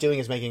we're not doing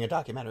is making a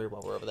documentary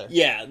while we're over there.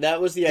 Yeah,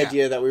 that was the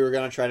idea, that we were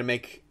going to try to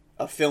make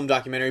a film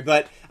documentary.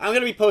 But I'm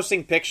going to be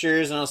posting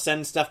pictures, and I'll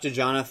send stuff to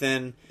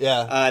Jonathan.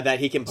 That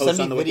he can post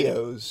send on me the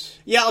videos.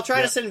 Yeah, I'll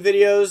try to send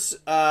videos,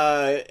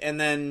 and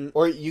then...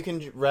 Or you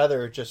can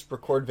rather just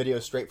record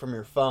videos straight from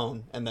your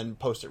phone and then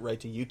post it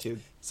right to YouTube.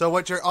 So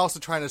what you're also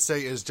trying to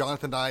say is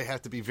Jonathan and I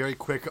have to be very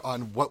quick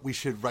on what we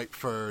should write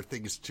for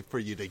things for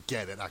you to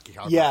get at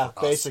Akihabara. Yeah, for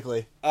us.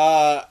 basically.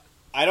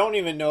 I don't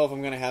even know if I'm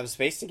going to have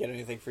space to get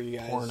anything for you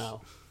guys. Porno.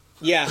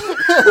 Yeah.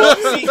 Well,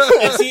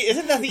 see,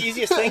 isn't that the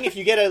easiest thing? If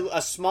you get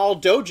a small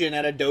dojin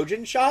at a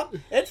dojin shop,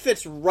 it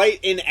fits right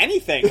in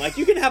anything. Like,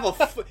 you can have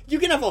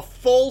a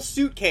full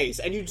suitcase,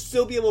 and you'd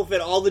still be able to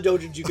fit all the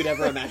dojins you could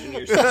ever imagine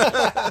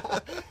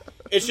yourself.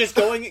 It's just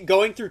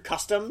going through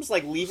customs,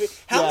 like leaving.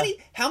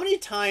 How many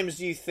times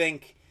do you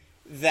think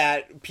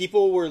that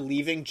people were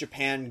leaving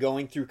Japan,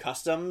 going through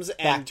customs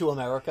and back to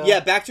America? Yeah,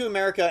 back to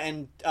America,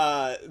 and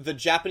the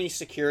Japanese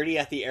security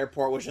at the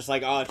airport was just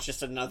like, oh, it's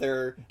just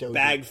another Dojin.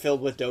 bag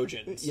filled with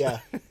dojins. Yeah.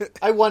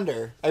 I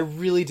wonder. I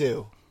really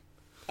do.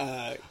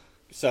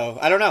 So,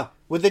 I don't know.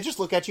 Would they just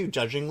look at you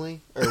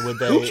judgingly? Or would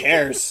they... Who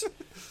cares?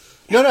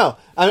 No.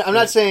 I'm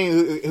not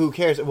saying who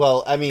cares.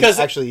 Well, I mean,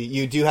 actually,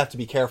 you do have to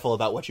be careful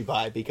about what you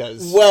buy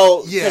because...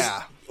 Well,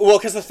 yeah.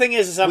 Because the thing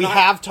is we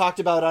have talked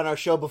about on our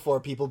show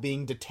before people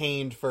being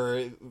detained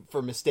for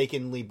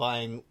mistakenly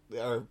buying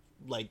or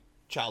like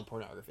child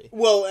pornography.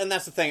 Well, and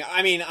that's the thing.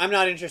 I mean, I'm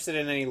not interested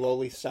in any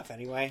lowly stuff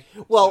anyway.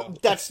 Well,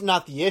 that's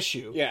not the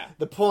issue. Yeah.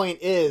 The point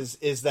is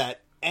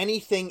that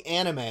anything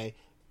anime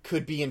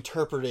could be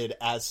interpreted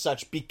as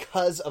such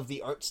because of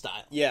the art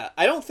style. Yeah,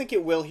 I don't think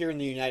it will here in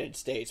the United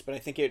States, but I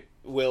think it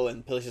will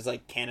in places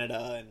like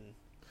Canada and...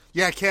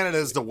 Yeah, Canada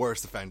is the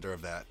worst offender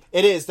of that.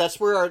 It is. That's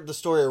where the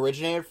story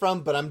originated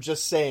from, but I'm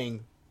just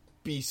saying,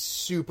 be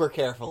super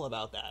careful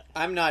about that.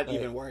 I'm not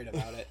even worried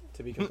about it,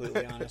 to be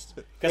completely honest.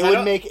 It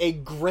would make a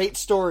great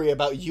story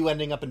about you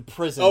ending up in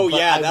prison. Oh,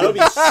 yeah, that would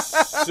be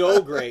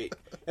so great.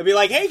 It'd be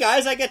like, hey,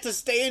 guys, I get to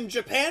stay in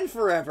Japan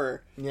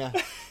forever. Yeah.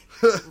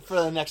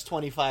 For the next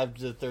 25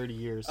 to 30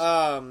 years.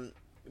 But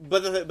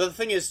the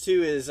thing is,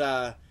 too, is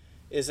that,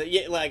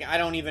 yeah, like, I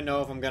don't even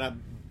know if I'm going to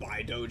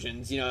buy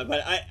dojins,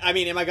 but I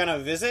mean, am I gonna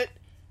visit?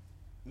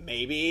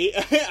 Maybe.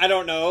 I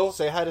don't know.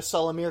 Say hi to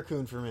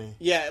Salamir-kun for me.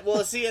 Yeah,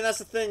 well, see, and that's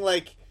the thing,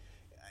 like,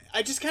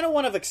 I just kind of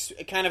want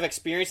to kind of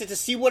experience it to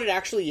see what it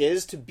actually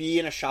is to be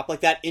in a shop like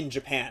that in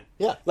Japan.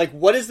 Yeah. Like,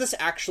 what is this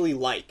actually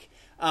like?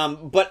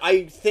 But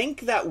I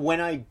think that when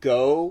I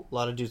go... A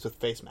lot of dudes with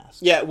face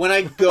masks. Yeah, when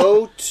I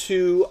go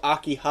to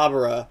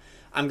Akihabara,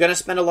 I'm gonna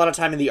spend a lot of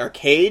time in the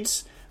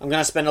arcades. I'm going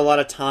to spend a lot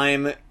of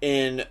time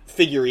in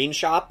figurine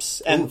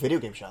shops. And video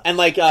game shops. And,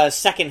 like,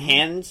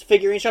 second-hand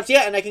figurine shops.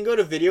 Yeah, and I can go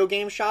to video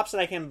game shops and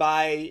I can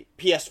buy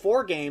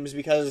PS4 games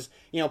because,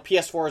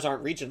 PS4s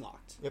aren't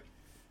region-locked.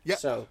 Yep.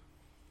 So,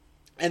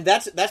 and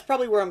that's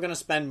probably where I'm going to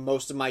spend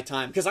most of my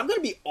time. Because I'm going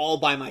to be all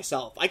by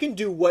myself. I can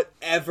do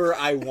whatever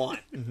I want.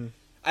 Mm-hmm.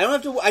 I don't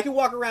have to... I can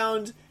walk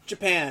around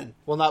Japan.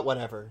 Well, not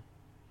whatever.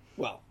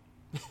 Well...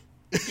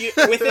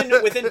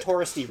 within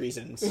touristy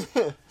reasons,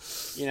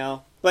 you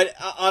know. But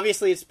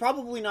obviously, it's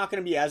probably not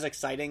going to be as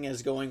exciting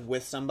as going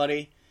with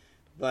somebody.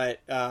 But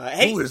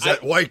hey, who is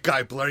that white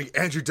guy blaring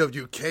Andrew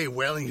WK,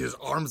 wailing his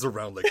arms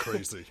around like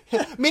crazy?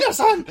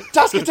 Minasan,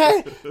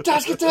 tasukete,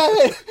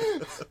 tasukete.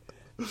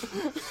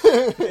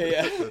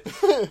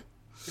 Yeah.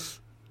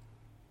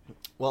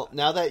 Well,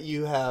 now that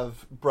you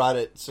have brought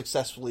it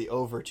successfully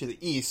over to the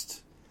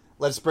east,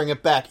 let's bring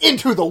it back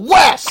into the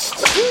west.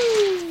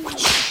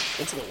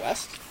 Into the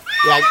west?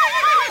 Yeah,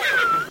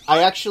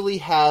 I actually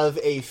have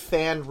a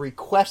fan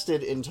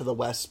requested Into the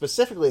West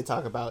specifically to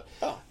talk about.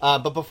 Oh.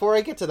 But before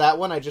I get to that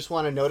one, I just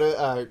want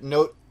to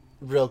note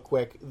real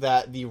quick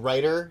that the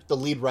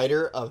lead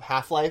writer of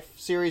Half-Life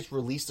series,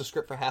 released a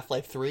script for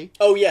Half-Life 3.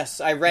 Oh,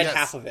 yes. I read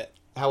half of it.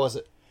 How was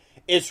it?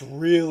 It's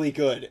really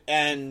good.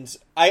 And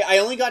I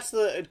only got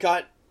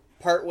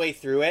part way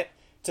through it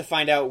to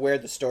find out where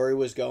the story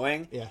was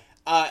going. Yeah.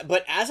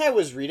 But as I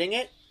was reading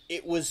it,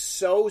 it was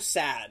so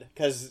sad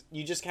because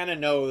you just kind of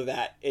know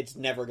that it's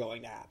never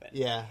going to happen.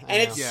 Yeah.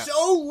 And it's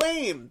so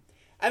lame.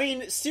 I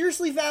mean,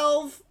 seriously,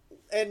 Valve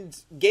and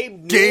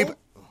Gabe Newell?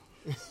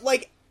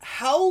 Like,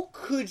 how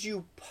could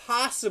you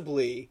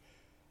possibly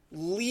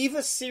leave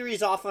a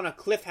series off on a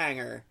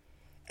cliffhanger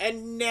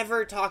and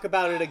never talk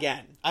about it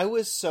again? I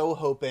was so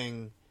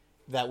hoping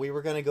that we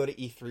were going to go to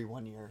E3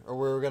 one year, or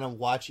we were going to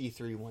watch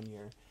E3 one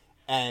year,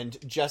 and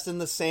just in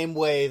the same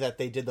way that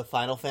they did the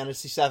Final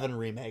Fantasy VII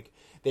remake,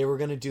 they were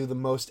going to do the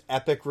most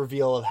epic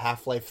reveal of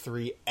Half-Life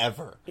 3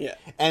 ever. Yeah.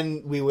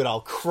 And we would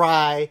all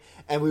cry,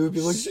 and we would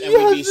be like, and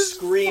we'd be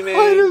screaming.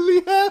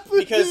 Finally happening!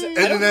 Because And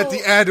then at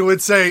the end it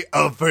would say,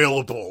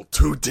 available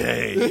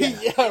today.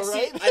 Yeah,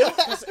 right?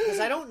 Because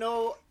I don't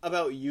know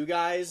about you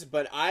guys,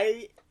 but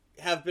I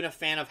have been a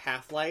fan of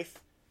Half-Life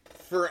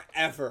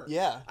forever.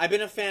 Yeah. I've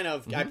been a fan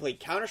of... I played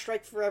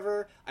Counter-Strike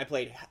forever. I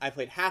played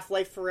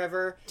Half-Life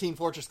forever. Team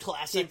Fortress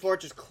Classic. Team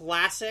Fortress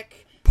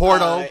Classic.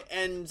 Portal.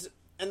 And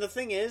the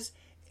thing is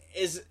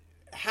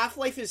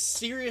Half-Life is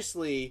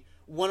seriously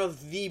one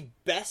of the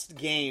best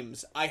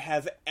games I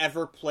have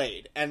ever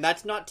played. And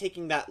that's not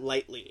taking that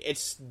lightly.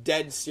 It's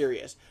dead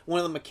serious. One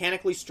of the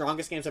mechanically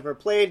strongest games I've ever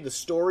played. The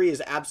story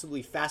is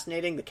absolutely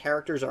fascinating. The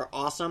characters are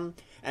awesome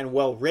and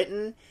well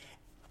written.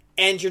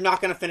 And you're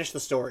not going to finish the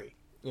story.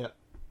 Yeah.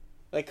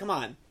 Like, come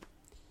on.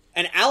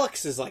 And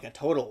Alex is like a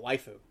total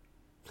waifu.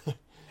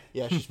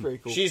 Yeah, she's pretty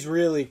cool. She's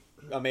really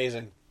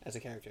amazing as a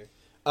character.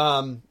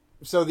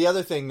 So the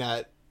other thing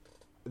that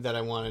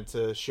I wanted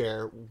to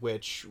share,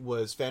 which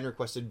was fan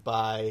requested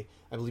by,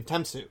 I believe,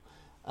 Temsu,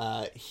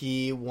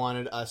 he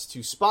wanted us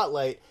to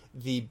spotlight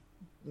the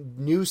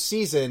new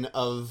season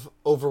of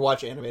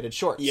Overwatch animated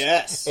shorts.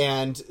 Yes.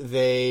 And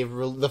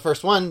the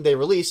first one they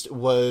released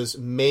was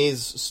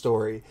May's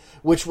story,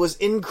 which was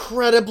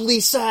incredibly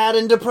sad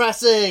and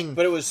depressing.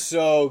 But it was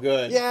so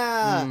good.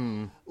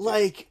 Yeah.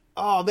 Like,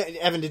 oh man,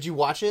 Evan, did you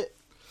watch it?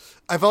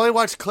 I've only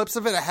watched clips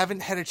of it. I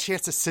haven't had a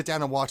chance to sit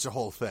down and watch the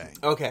whole thing.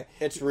 Okay.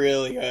 It's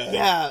really good.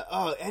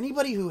 Yeah.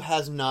 Anybody who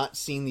has not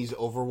seen these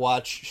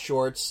Overwatch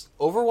shorts,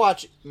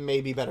 Overwatch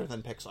may be better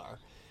than Pixar.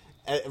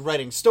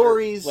 Writing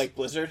stories. Like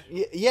Blizzard?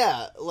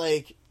 Yeah.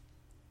 Like,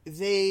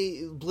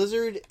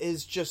 Blizzard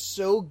is just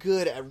so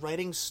good at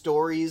writing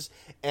stories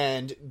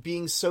and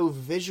being so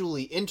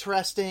visually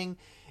interesting.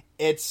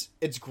 It's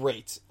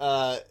great.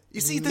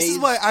 You see, this is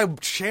why I'm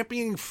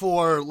championing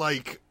for,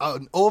 like,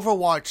 an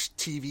Overwatch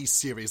TV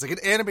series, like an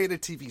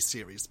animated TV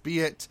series, be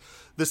it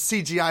the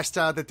CGI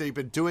style that they've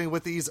been doing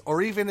with these,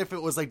 or even if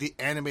it was, like, the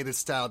animated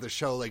style to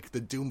show, like,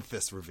 the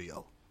Doomfist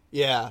reveal.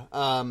 Yeah.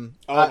 Oh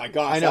my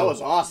gosh, I know. that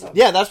was awesome.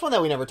 Yeah, that's one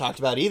that we never talked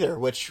about either,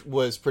 which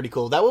was pretty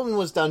cool. That one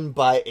was done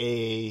by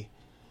a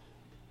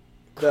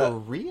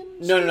Korean?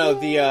 No,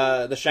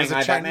 the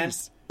Shanghai Batman.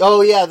 Chinese?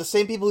 Oh yeah, the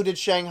same people who did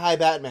Shanghai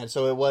Batman,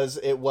 so it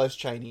was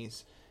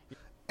Chinese.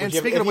 And If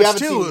speaking of you which,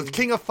 haven't too, seen-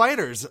 King of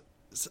Fighters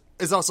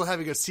is also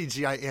having a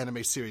CGI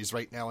anime series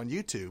right now on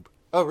YouTube.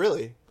 Oh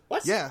really?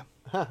 What? Yeah.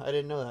 Huh, I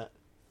didn't know that.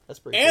 That's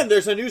pretty And cool.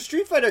 there's a new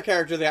Street Fighter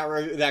character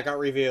that got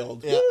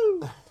revealed. Yeah.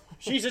 Woo!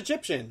 She's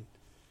Egyptian.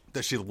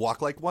 Does she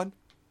walk like one?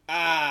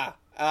 I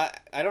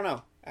don't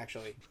know,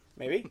 actually.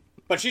 Maybe.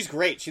 But she's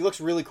great. She looks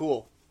really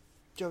cool.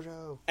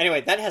 JoJo.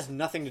 Anyway, that has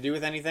nothing to do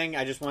with anything.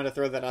 I just wanted to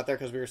throw that out there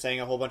because we were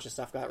saying a whole bunch of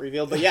stuff got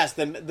revealed. But yes,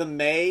 the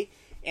May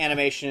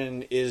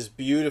animation is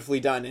beautifully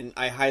done, and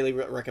I highly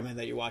recommend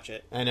that you watch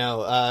it. I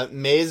know.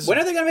 May's. When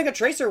are they going to make a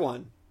Tracer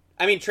one?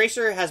 I mean,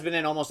 Tracer has been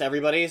in almost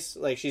everybody's.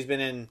 Like, she's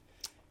been in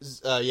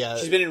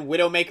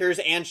Widowmakers,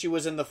 and she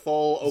was in the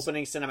full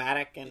opening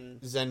cinematic. And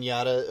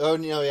Zenyatta. Oh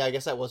no, yeah, I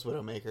guess that was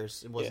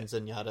Widowmakers. It wasn't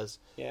Zenyatta's.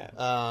 yeah,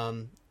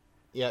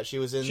 Yeah, she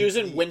was in. she was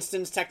in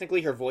Winston's.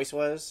 Technically, her voice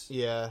was.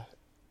 Yeah.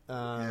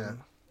 Yeah.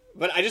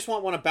 But I just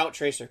want one about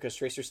Tracer because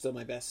Tracer's still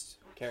my best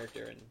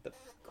character. And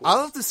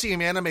I'll have to see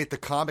him animate the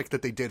comic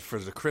that they did for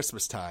the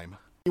Christmas time.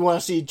 You want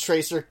to see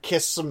Tracer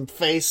kiss some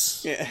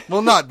face? yeah.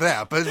 Well, not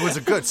that, but it was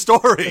a good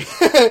story.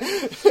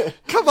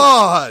 Come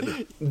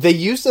on! They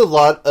used a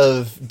lot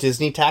of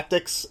Disney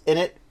tactics in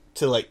it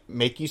to like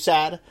make you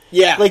sad.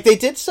 Yeah. Like they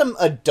did some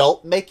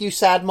adult make you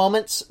sad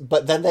moments,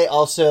 but then they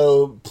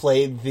also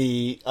played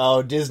the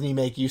Disney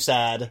make you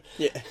sad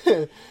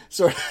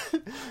sort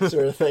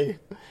of thing.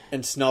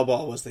 And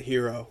Snowball was the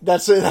hero.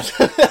 That's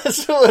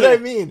what I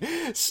mean.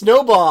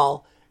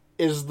 Snowball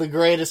is the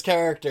greatest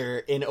character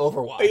in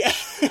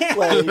Overwatch.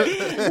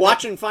 Like,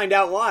 watch and find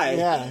out why.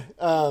 Yeah.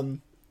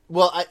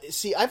 Well,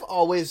 I've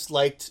always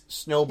liked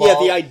Snowball. Yeah,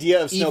 the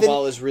idea of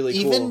Snowball is really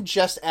cool. Even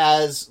just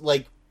as,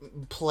 like,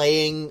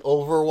 playing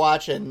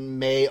Overwatch, and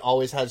May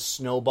always has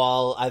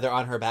Snowball either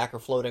on her back or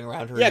floating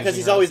around her. Yeah, because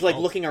he's always, like,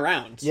 looking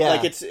around. Yeah.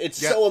 Like, it's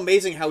so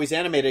amazing how he's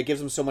animated. It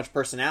gives him so much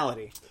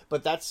personality.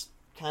 But that's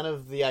kind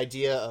of the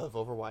idea of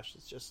Overwatch.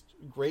 It's just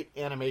great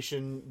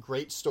animation,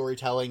 great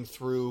storytelling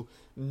through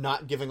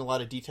not giving a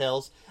lot of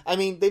details. I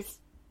mean, they've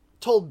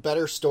told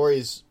better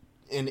stories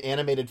in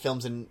animated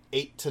films in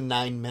 8 to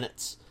 9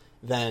 minutes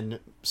than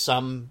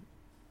some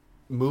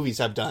movies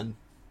have done.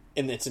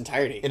 In its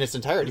entirety. That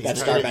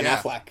starred Ben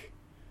Affleck.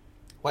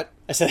 What?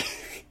 I said...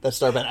 That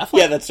starred Ben Affleck?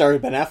 Yeah, that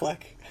starred Ben Affleck.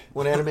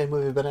 What animated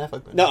movie Ben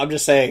Affleck been? No, I'm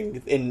just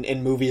saying,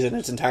 in movies in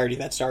its entirety,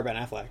 that star Ben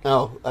Affleck.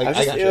 Oh, I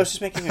got you. I was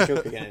just making a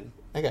joke again.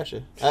 I got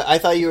you. I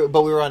thought you were...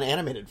 But we were on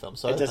animated film,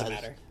 so... It doesn't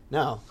matter.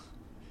 No.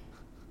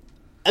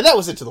 And that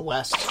was Into the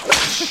West.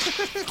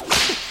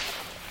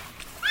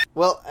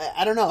 Well,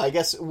 I don't know. I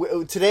guess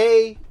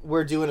today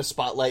we're doing a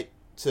spotlight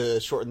to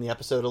shorten the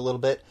episode a little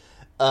bit.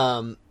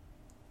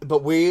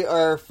 But we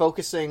are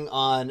focusing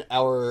on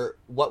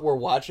what we're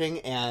watching,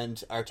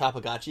 and our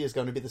Tapagachi is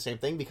going to be the same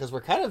thing, because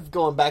we're kind of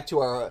going back to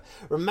our...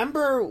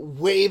 Remember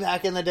way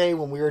back in the day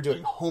when we were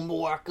doing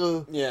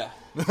Homewaku? Yeah.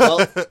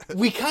 Well,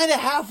 we kind of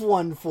have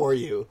one for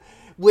you,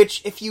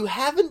 which if you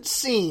haven't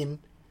seen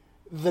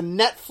the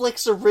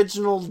Netflix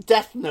original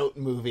Death Note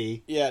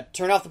movie... Yeah,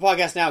 turn off the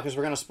podcast now, because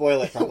we're going to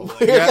spoil it,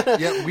 probably.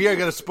 We are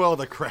going to spoil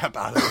the crap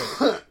out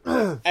of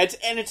it.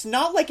 It's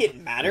not like it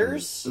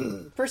matters,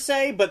 per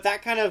se, but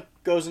that kind of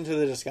goes into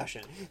the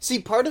discussion. See,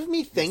 part of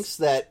me thinks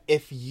that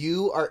if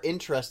you are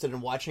interested in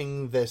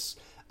watching this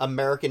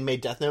American-made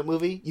Death Note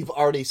movie, you've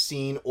already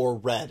seen or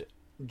read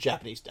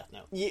Japanese Death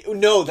Note.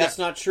 No, that's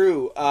not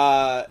true.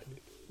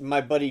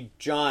 My buddy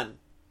John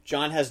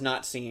has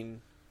not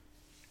seen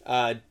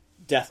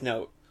Death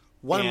Note.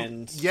 One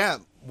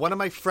of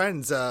my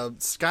friends,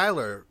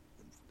 Skylar,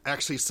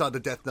 actually saw the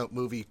Death Note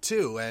movie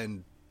too,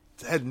 and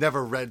had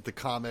never read the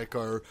comic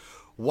or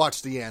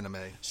watched the anime.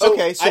 So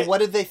what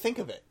did they think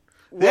of it?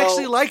 They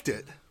actually liked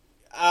it.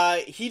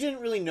 He didn't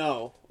really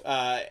know,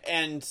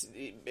 and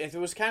it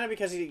was kind of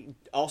because he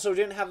also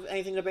didn't have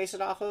anything to base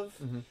it off of.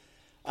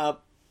 Mm-hmm.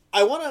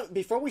 I want to,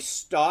 before we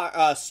start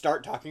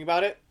talking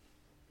about it,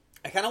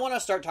 I kind of want to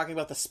start talking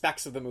about the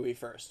specs of the movie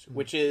first,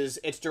 which is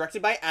it's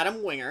directed by Adam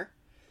Wingard.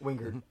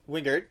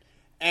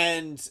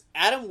 And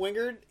Adam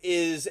Wingard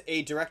is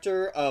a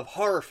director of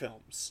horror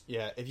films.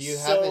 Yeah, if you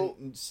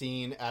haven't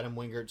seen Adam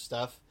Wingard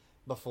stuff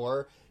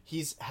before,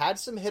 he's had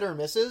some hit or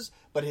misses,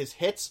 but his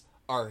hits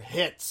are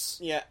hits.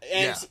 Yeah,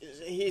 and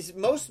he's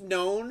most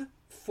known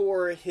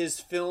for his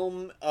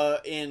film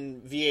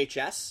in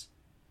VHS.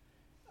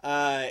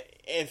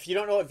 If you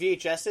don't know what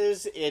VHS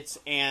is, it's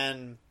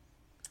an...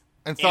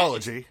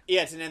 Anthology.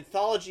 It's an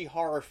anthology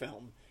horror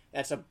film.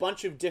 That's a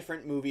bunch of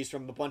different movies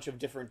from a bunch of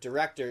different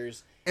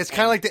directors. It's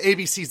kind of like the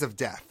ABCs of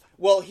Death.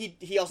 Well,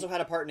 he also had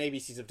a part in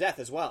ABCs of Death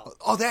as well.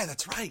 Oh,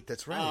 that's right.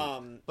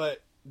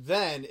 But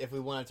then, if we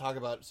want to talk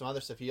about some other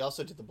stuff, he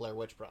also did the Blair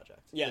Witch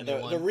Project. Yeah,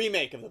 the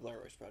remake of the Blair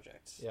Witch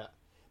Project. Yeah.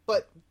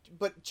 But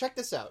check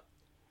this out.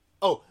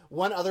 Oh,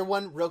 one other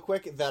one real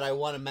quick that I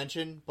want to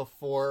mention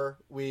before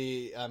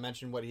we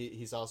mention what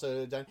he's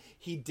also done.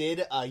 He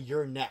did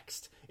You're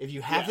Next. If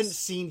you haven't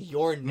seen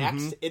You're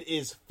Next, it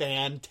is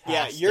fantastic.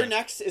 Yeah, You're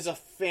Next is a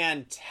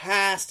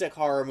fantastic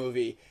horror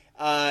movie,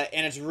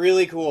 and it's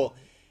really cool.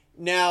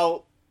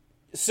 Now,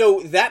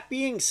 so that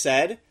being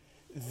said,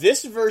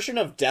 this version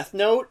of Death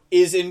Note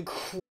is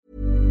incredible.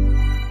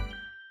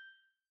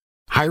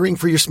 Hiring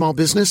for your small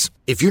business?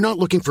 If you're not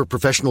looking for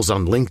professionals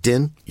on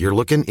LinkedIn, you're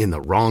looking in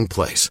the wrong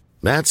place.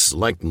 That's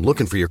like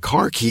looking for your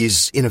car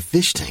keys in a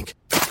fish tank.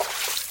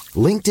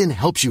 LinkedIn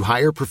helps you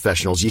hire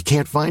professionals you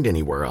can't find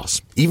anywhere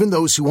else, even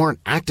those who aren't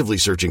actively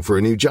searching for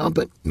a new job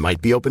but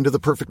might be open to the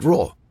perfect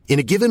role. In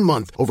a given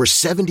month, over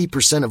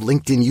 70% of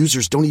LinkedIn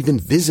users don't even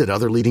visit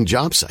other leading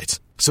job sites.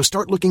 So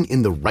start looking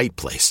in the right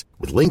place.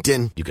 With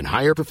LinkedIn, you can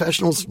hire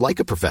professionals like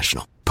a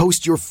professional.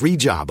 Post your free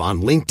job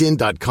on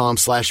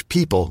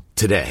linkedin.com/people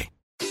today.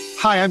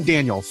 Hi, I'm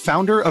Daniel,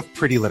 founder of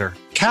Pretty Litter.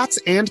 Cats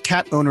and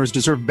cat owners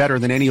deserve better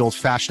than any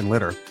old-fashioned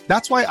litter.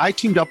 That's why I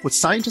teamed up with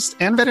scientists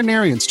and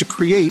veterinarians to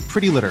create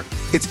Pretty Litter.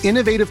 Its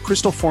innovative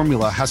crystal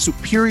formula has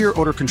superior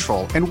odor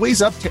control and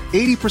weighs up to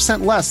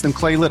 80% less than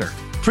clay litter.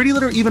 Pretty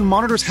Litter even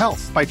monitors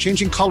health by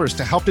changing colors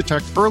to help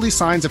detect early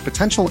signs of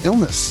potential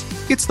illness.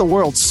 It's the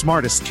world's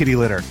smartest kitty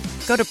litter.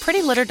 Go to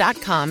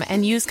prettylitter.com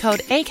and use code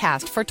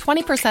ACAST for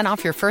 20%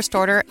 off your first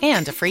order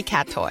and a free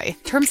cat toy.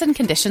 Terms and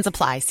conditions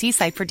apply. See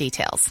site for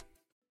details.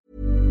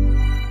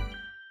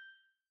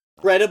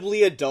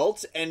 Incredibly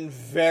adult and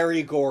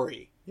very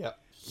gory. Yeah.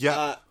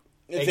 Yeah.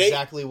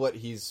 exactly what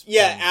he's...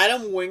 Yeah,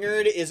 Adam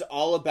Wingard is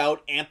all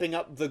about amping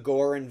up the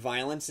gore and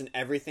violence in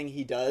everything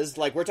he does.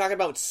 Like, we're talking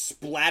about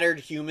splattered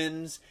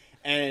humans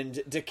and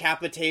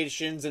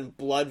decapitations and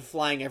blood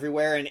flying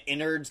everywhere and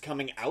innards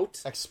coming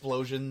out.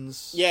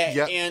 Explosions. Yeah,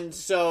 Yep. and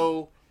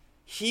so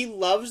he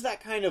loves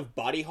that kind of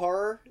body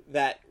horror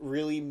that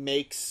really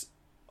makes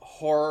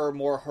horror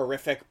more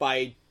horrific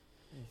by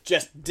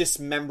just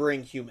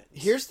dismembering humans.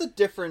 Here's the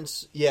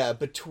difference,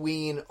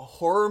 between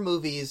horror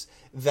movies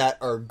that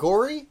are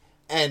gory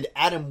and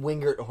Adam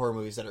Wingard horror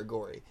movies that are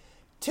gory.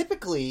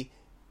 Typically,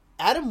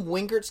 Adam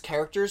Wingard's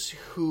characters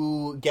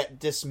who get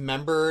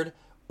dismembered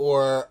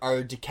or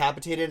are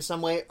decapitated in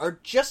some way are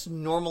just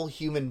normal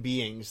human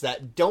beings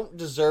that don't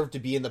deserve to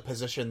be in the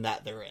position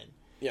that they're in.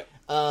 Yep.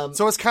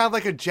 So it's kind of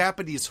like a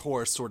Japanese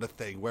horror sort of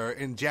thing, where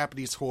in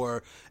Japanese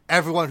horror,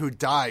 everyone who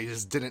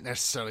dies didn't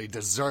necessarily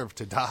deserve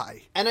to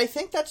die. And I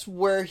think that's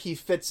where he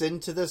fits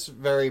into this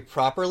very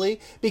properly,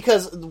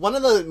 because one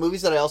of the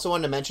movies that I also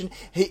wanted to mention,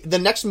 the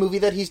next movie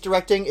that he's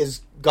directing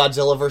is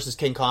Godzilla vs.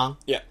 King Kong.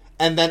 Yeah.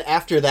 And then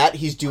after that,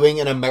 he's doing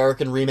an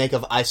American remake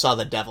of I Saw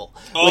the Devil.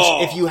 Which,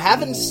 if you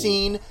haven't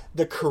seen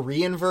the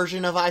Korean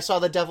version of I Saw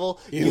the Devil,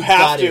 you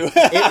have to. to.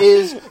 It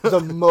is the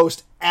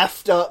most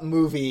effed up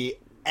movie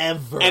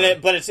ever. And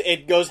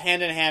it goes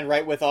hand in hand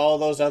right with all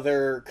those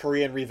other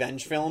Korean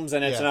revenge films,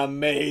 and it's an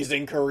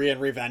amazing Korean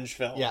revenge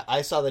film. Yeah,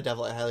 I Saw the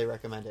Devil. I highly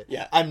recommend it.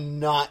 Yeah. I'm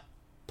not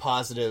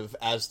positive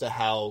as to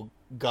how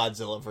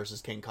Godzilla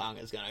vs. King Kong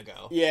is going to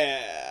go.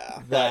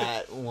 Yeah.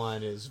 That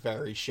one is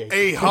very shaky.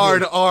 A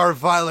hard R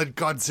violent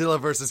Godzilla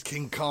versus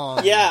King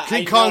Kong. Yeah,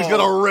 King Kong's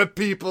gonna rip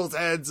people's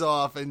heads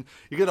off, and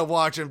you're gonna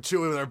watch him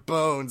chewing their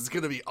bones. It's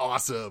gonna be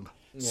awesome.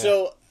 Yeah.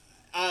 So,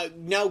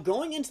 now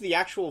going into the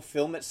actual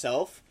film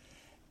itself,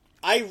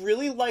 I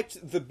really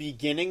liked the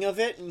beginning of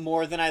it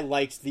more than I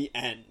liked the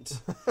end.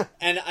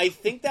 And I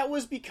think that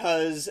was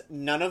because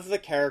none of the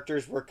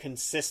characters were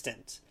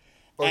consistent.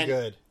 Or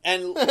good.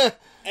 And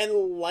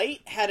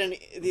Light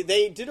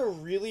they did a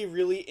really,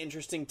 really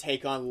interesting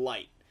take on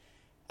Light.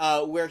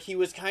 Where he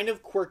was kind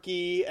of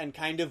quirky and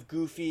kind of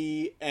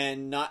goofy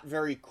and not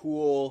very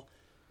cool.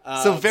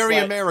 So very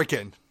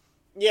American.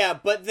 Yeah,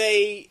 but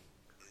they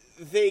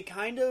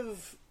kind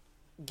of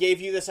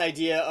gave you this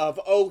idea of,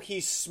 oh,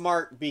 he's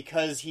smart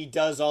because he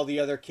does all the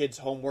other kids'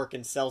 homework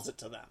and sells it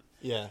to them.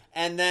 Yeah.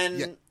 And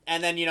then,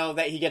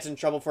 that he gets in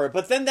trouble for it.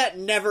 But then that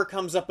never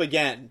comes up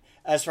again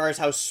as far as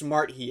how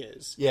smart he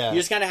is. Yeah. You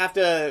just kind of have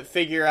to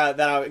figure that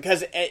out.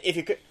 Because if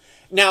you could...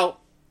 Now,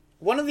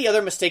 one of the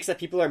other mistakes that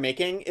people are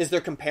making is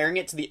they're comparing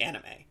it to the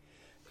anime.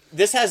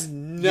 This has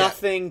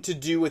nothing to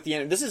do with the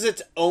anime. This is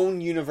its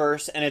own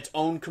universe and its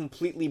own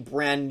completely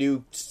brand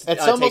new It's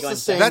take almost on the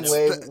same things.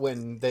 way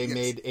when they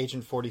made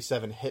Agent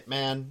 47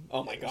 Hitman.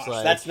 Oh my gosh,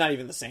 like- that's not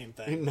even the same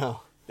thing. No.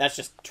 That's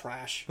just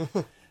trash.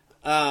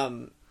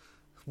 How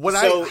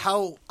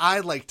I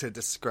like to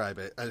describe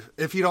it,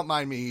 if you don't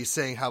mind me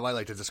saying how I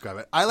like to describe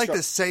it, I like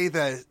to say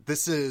that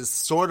this is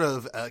sort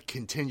of a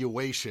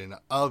continuation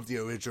of the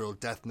original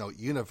Death Note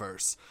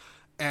universe.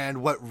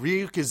 And what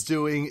Ryuk is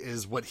doing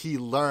is what he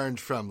learned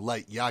from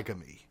Light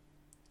Yagami.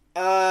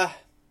 I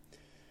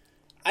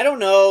don't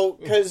know,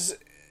 because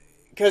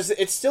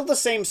it's still the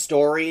same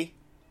story,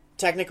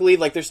 technically.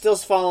 Like, they're still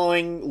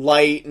following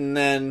Light, and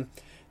then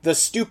the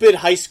stupid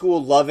high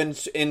school love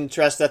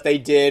interest that they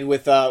did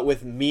with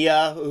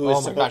Mia, who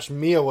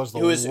Mia was the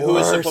worst. Who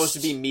was supposed to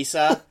be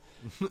Misa.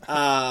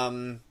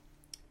 And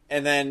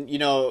then,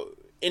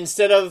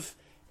 instead of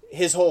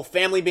his whole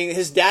family being...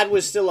 His dad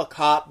was still a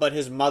cop, but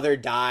his mother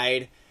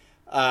died.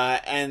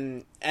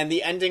 And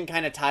the ending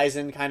kind of ties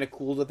in kind of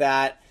cool to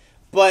that.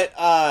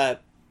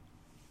 But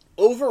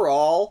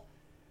overall,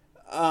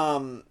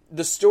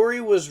 the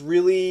story was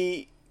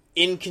really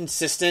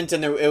inconsistent,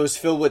 and it was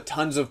filled with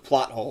tons of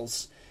plot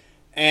holes.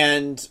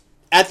 And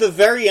at the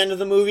very end of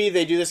the movie,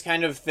 they do this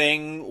kind of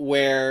thing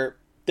where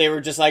they were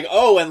just like,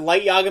 oh, and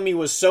Light Yagami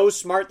was so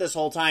smart this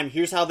whole time.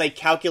 Here's how they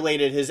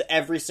calculated his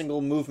every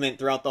single movement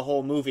throughout the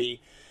whole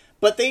movie.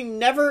 But they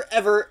never,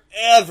 ever,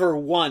 ever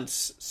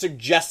once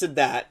suggested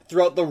that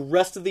throughout the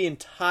rest of the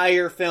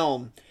entire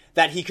film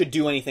that he could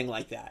do anything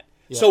like that.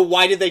 Yeah. So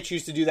why did they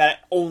choose to do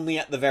that only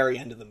at the very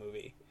end of the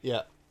movie?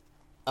 Yeah.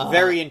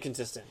 Very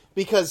inconsistent.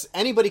 Because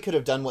anybody could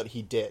have done what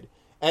he did.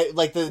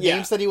 Like the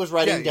names that he was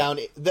writing down,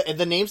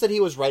 the names that he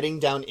was writing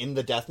down in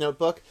the Death Note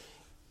book,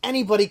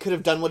 anybody could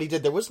have done what he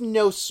did. There was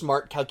no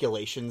smart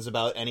calculations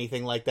about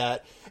anything like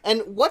that.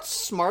 And what's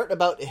smart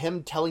about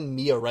him telling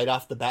Mia right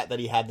off the bat that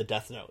he had the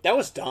Death Note? That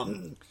was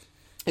dumb.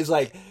 He's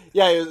like, he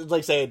was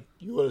like saying,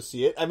 you want to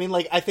see it? I mean,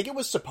 like, I think it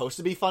was supposed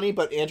to be funny,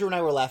 but Andrew and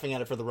I were laughing at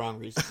it for the wrong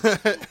reason.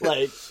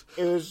 Like,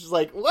 it was just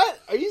like, what?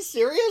 Are you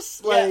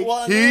serious? Like,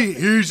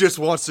 he just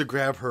wants to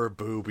grab her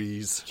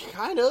boobies.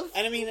 Kind of.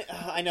 And I mean,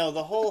 I know,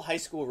 the whole high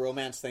school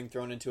romance thing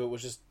thrown into it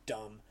was just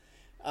dumb.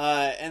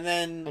 And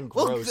then...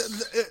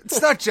 gross.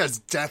 It's not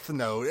just Death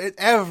Note.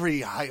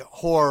 Every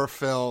horror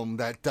film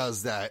that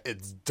does that,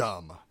 it's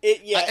dumb.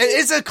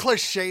 It's a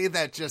cliche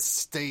that just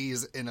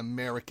stays in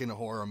American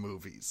horror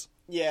movies.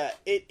 Yeah,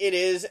 it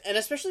is. And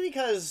especially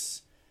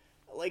because,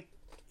 like,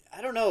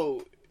 I don't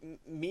know.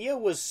 Mia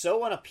was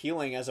so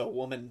unappealing as a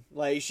woman.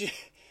 Like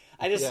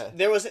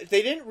they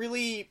didn't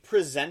really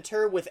present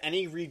her with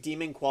any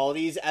redeeming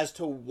qualities as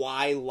to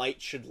why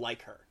Light should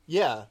like her.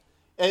 Yeah.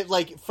 And,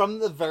 like, from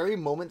the very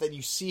moment that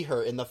you see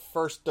her in the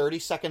first 30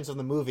 seconds of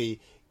the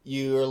movie,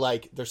 you're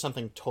like, there's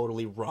something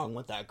totally wrong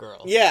with that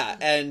girl. Yeah,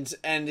 and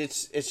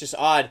it's just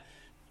odd.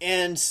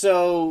 And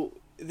so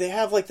they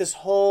have, like, this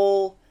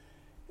whole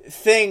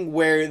thing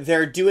where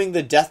they're doing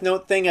the Death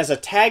Note thing as a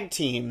tag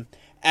team,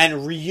 and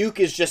Ryuk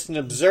is just an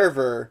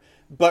observer,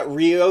 but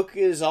Ryuk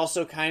is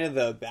also kind of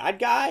the bad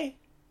guy.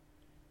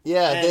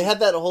 Yeah, they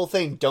had that whole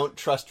thing, don't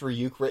trust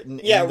Ryuk,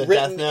 written in the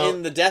Death Note.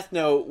 In the Death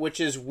Note,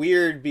 which is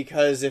weird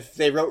because if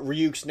they wrote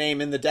Ryuk's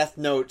name in the Death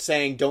Note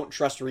saying don't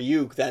trust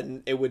Ryuk,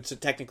 then it would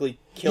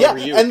technically kill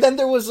Ryuk. And then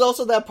there was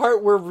also that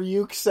part where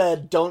Ryuk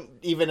said, don't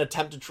even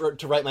attempt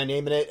to write my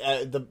name in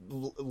it.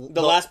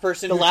 The last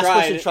person who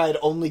tried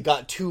only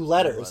got 2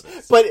 letters.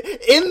 But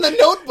in the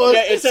notebook,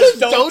 it says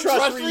don't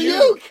trust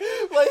Ryuk.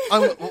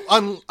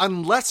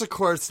 Unless, of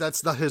course,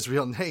 that's not his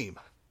real name.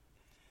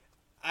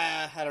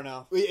 I don't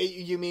know.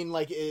 You mean,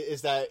 like,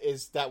 is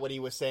that what he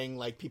was saying?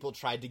 Like, people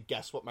tried to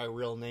guess what my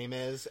real name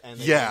is, and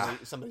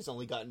somebody's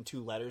only gotten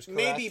 2 letters correct?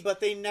 Maybe, but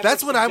they never.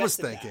 That's what I was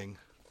thinking. That.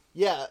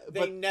 Yeah,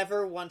 they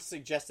never once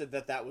suggested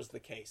that was the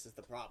case. Is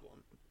the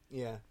problem?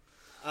 Yeah.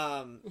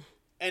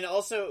 And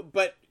also,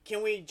 but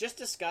can we just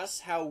discuss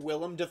how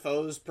Willem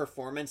Dafoe's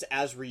performance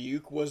as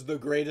Ryuk was the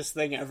greatest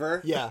thing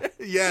ever? Yeah.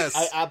 Yes.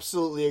 I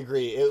absolutely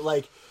agree.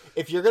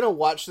 If you're going to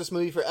watch this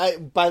movie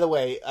by the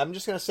way, I'm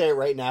just going to say it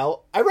right now.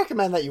 I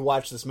recommend that you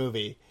watch this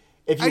movie.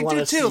 If you want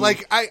to see.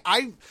 Like,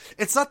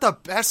 it's not the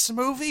best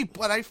movie,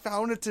 but I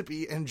found it to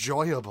be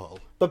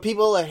enjoyable. But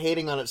people are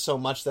hating on it so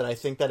much that I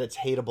think that it's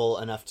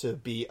hateable enough to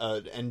be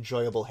an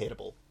enjoyable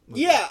hateable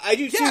movie. Yeah, I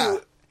do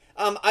too.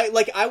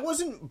 I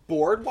wasn't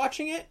bored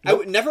watching it.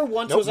 Nope. Never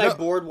once was I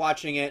bored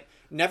watching it.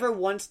 Never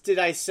once did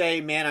I say,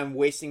 man, I'm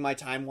wasting my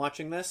time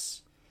watching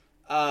this.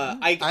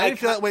 I didn't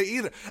feel that way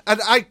either.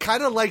 And I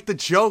kind of like the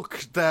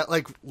joke that,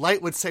 like,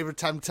 Light would say from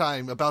time to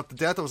time about the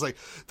death. I was like,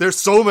 there's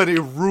so many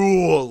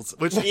rules,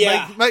 which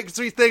makes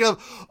me think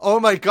of, oh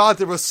my god,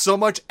 there was so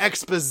much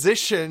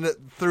exposition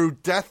through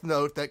Death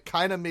Note that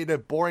kind of made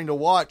it boring to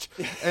watch,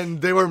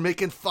 and they were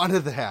making fun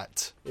of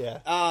that. Yeah.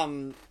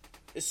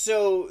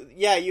 So,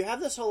 yeah, you have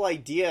this whole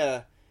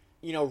idea,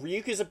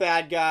 Ryuk is a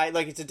bad guy.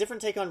 Like, it's a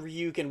different take on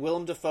Ryuk, and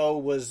Willem Dafoe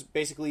was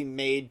basically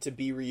made to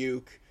be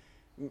Ryuk.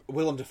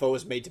 Willem Dafoe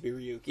was made to be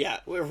Ryuk. Yeah,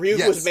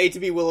 Ryuk was made to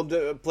be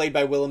played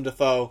by Willem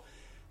Dafoe.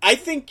 I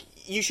think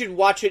you should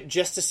watch it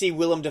just to see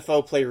Willem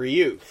Dafoe play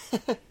Ryuk.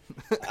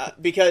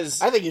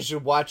 Because I think you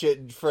should watch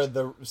it for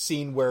the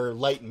scene where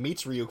Light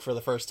meets Ryuk for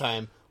the first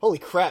time. Holy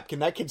crap, can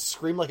that kid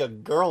scream like a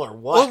girl or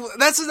what? Well,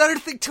 that's another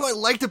thing, too, I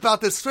liked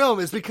about this film,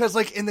 is because,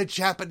 like, in the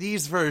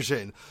Japanese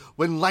version,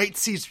 when Light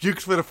sees Ryuk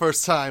for the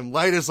first time,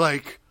 Light is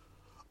like,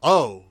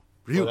 oh,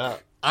 Ryuk,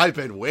 I've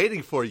been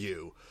waiting for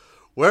you.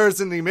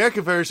 Whereas in the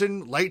American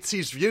version, Light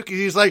sees Ryuk and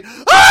he's like,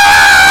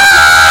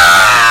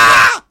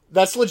 ah!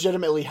 That's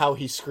legitimately how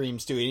he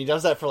screams too, and he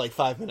does that for like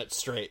 5 minutes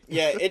straight.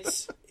 Yeah,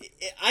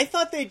 I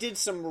thought they did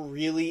some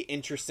really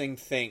interesting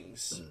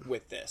things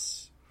with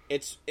this.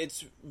 It's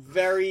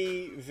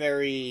very,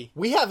 very.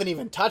 We haven't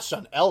even touched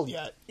on L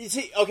yet. You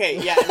see, okay,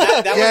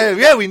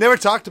 yeah, we never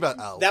talked about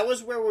L. That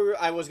was where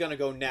I was going to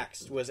go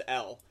next. Was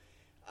L,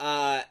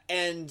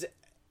 and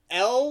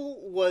L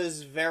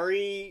was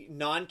very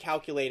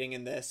non-calculating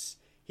in this.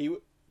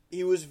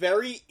 He was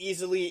very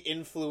easily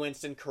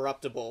influenced and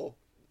corruptible.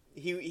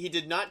 He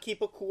did not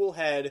keep a cool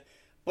head,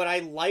 but I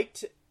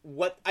liked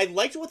what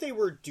they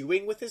were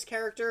doing with his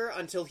character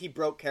until he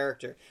broke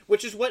character,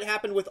 which is what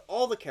happened with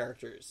all the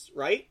characters,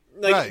 right?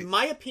 Like,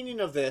 my opinion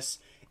of this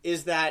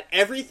is that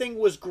everything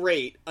was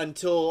great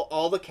until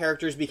all the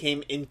characters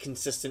became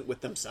inconsistent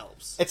with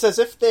themselves. It's as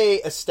if they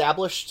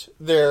established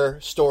their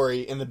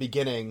story in the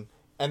beginning,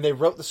 and they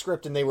wrote the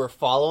script and they were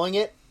following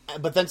it,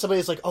 but then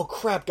somebody's like, oh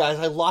crap, guys,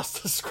 I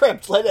lost the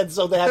script, and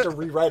so they had to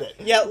rewrite it.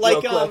 Yeah,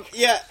 like,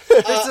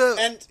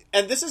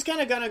 and this is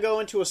kind of going to go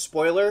into a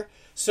spoiler,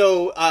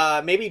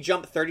 so maybe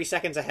jump 30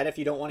 seconds ahead if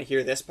you don't want to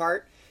hear this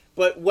part.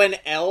 But when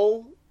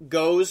L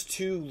goes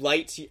to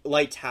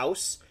Light's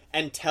house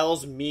and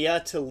tells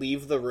Mia to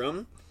leave the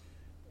room,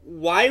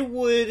 why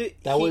would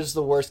that was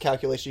the worst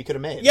calculation you could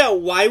have made. Yeah,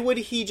 why would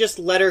he just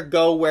let her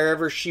go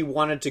wherever she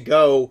wanted to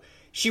go?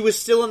 She was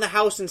still in the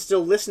house and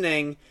still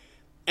listening,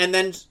 and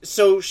then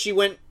so she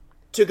went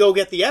to go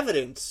get the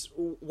evidence.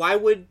 Why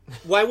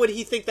would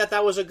he think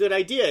that was a good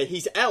idea?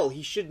 He's L.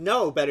 He should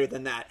know better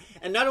than that.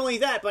 And not only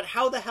that, but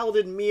how the hell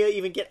did Mia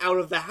even get out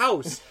of the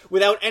house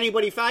without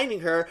anybody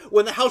finding her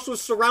when the house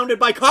was surrounded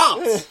by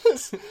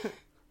cops?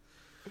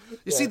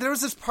 You see, there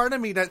was this part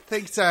of me that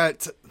thinks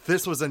that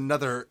this was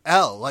another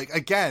L. Like,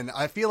 again,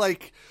 I feel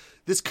like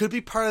this could be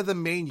part of the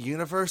main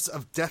universe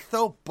of Death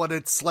Note, but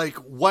it's like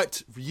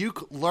what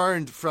Ryuk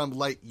learned from,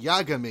 like,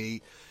 Yagami,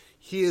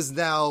 he is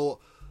now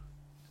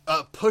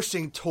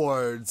pushing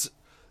towards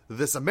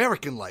this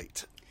American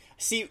Light.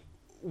 See,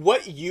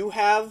 what you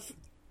have,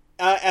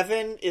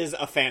 Evan, is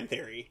a fan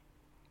theory.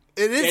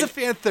 It is a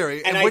fan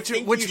theory, and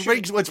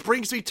which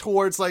brings me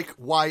towards like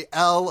why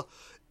L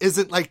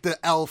isn't like the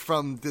L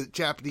from the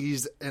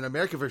Japanese and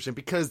American version,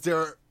 because there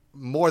are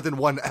more than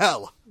one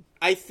L.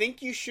 I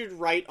think you should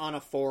write on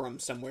a forum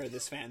somewhere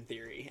this fan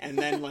theory, and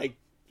then like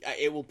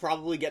it will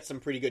probably get some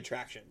pretty good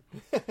traction.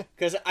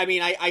 Because I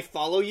mean, I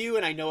follow you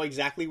and I know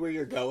exactly where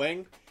you're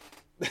going.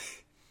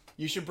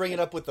 You should bring it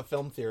up with the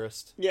film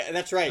theorist. Yeah,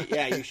 that's right.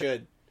 Yeah, you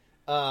should.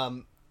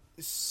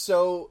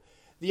 So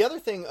the other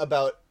thing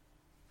about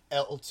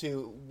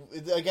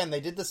L2, again, they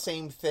did the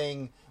same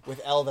thing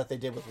with L that they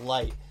did with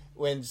Light,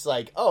 when it's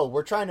like, oh,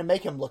 we're trying to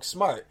make him look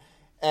smart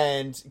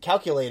and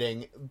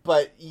calculating,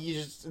 but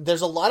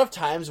there's a lot of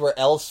times where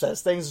L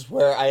says things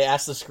where I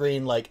ask the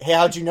screen, like, hey,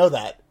 how'd you know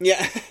that?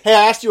 Yeah. Hey,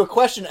 I asked you a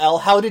question, L.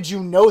 How did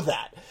you know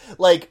that?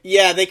 Like,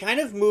 yeah, they kind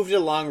of moved it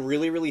along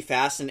really, really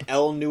fast, and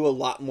L knew a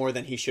lot more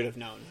than he should have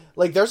known.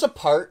 Like, there's a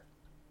part...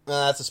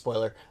 that's a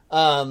spoiler.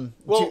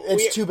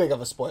 It's too big of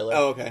a spoiler.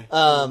 Oh, okay.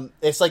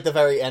 It's like the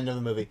very end of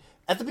the movie.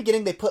 At the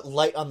beginning, they put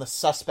Light on the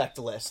suspect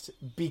list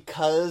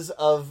because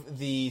of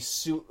the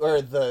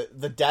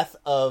death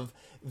of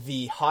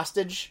the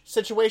hostage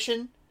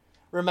situation.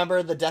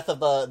 Remember the death of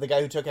the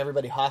guy who took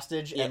everybody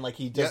hostage, and like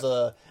he does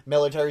a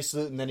military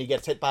salute and then he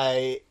gets hit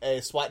by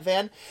a SWAT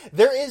van?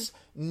 There is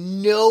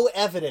no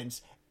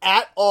evidence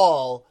at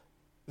all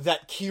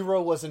that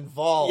Kira was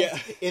involved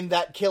in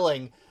that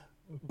killing.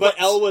 But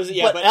L was,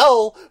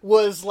 L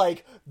was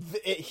like,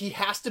 he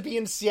has to be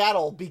in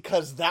Seattle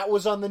because that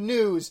was on the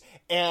news,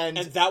 and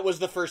that was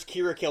the first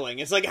Kira killing.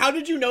 It's like, how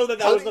did you know that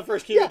was the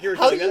first Kira killing?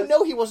 How do you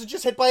know he wasn't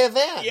just hit by a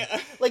van?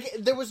 Yeah. Like,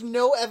 there was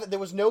no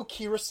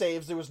Kira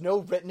saves, there was no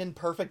written in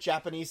perfect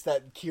Japanese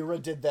that Kira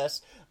did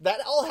this. That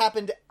all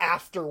happened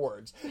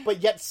afterwards.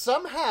 But yet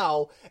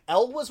somehow,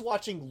 L was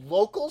watching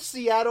local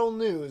Seattle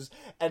news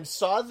and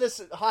saw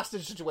this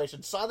hostage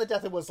situation, saw the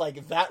death, and was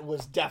like, that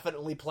was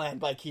definitely planned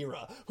by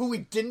Kira, who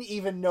we didn't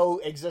even know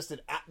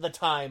existed at the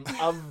time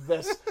of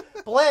this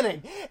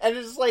planning. And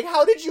it's like,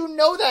 how did you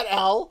know that,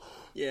 Al?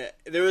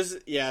 There was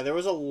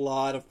a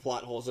lot of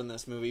plot holes in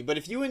this movie, but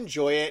if you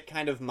enjoy it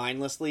kind of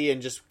mindlessly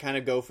and just kind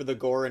of go for the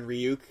gore and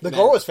Ryuk,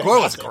 gore was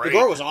fantastic. The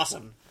gore was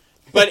awesome.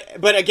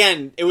 But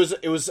again, it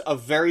was a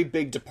very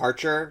big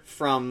departure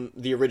from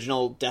the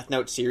original Death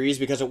Note series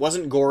because it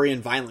wasn't gory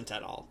and violent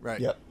at all.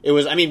 Right. Yep. It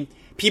was, I mean,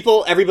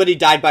 everybody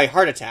died by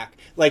heart attack.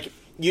 Like,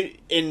 you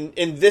in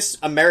this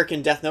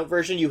American Death Note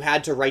version, you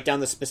had to write down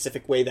the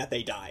specific way that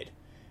they died.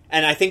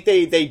 And I think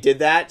they did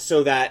that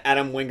so that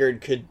Adam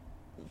Wingard could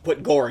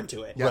put gore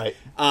into it. Right.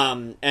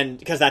 And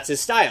because that's his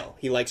style.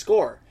 He likes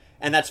gore.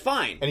 And that's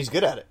fine. And he's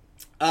good at it.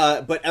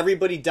 But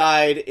everybody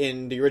died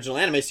in the original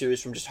anime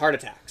series from just heart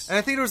attacks. And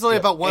I think there was only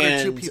about one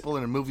or two people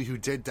in a movie who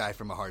did die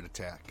from a heart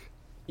attack.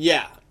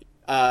 Yeah.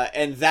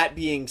 And that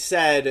being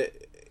said,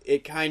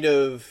 it kind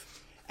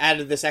of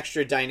added this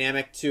extra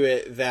dynamic to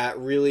it that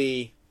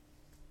really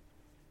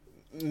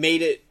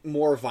made it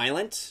more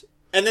violent.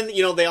 And then,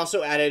 they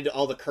also added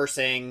all the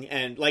cursing,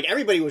 and, like,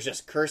 everybody was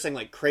just cursing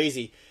like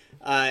crazy.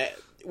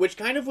 Which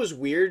kind of was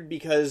weird,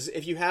 because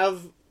if you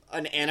have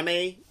an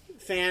anime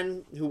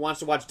fan who wants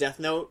to watch Death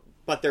Note,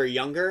 but they're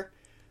younger,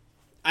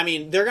 I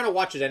mean, they're going to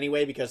watch it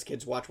anyway, because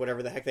kids watch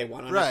whatever the heck they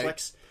want on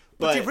Netflix.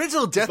 But the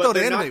original Death Note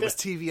anime was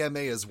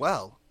TVMA as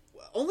well.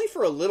 Only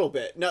for a little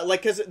bit. No,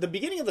 like, because the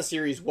beginning of the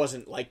series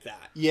wasn't like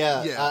that.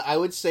 Yeah. I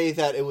would say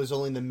that it was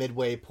only the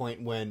midway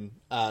point when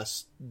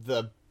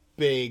the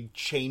big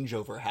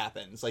changeover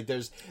happens. Like,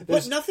 there's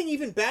but nothing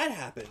even bad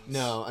happens.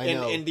 No, I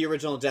know. In the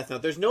original Death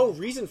Note, there's no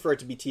reason for it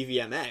to be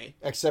TVMA,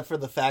 except for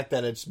the fact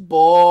that it's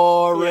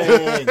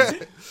boring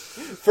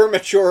for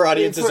mature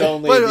audiences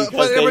only. But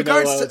in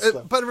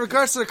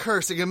regards to the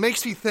cursing, it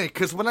makes me think,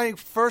 because when I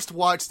first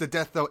watched the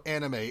Death Note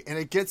anime, and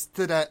it gets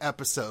to that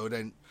episode,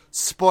 and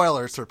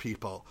spoilers for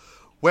people,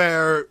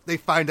 where they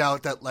find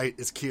out that Light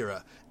is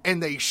Kira,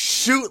 and they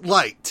shoot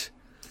Light.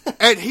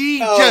 And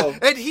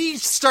he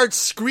starts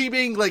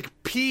screaming like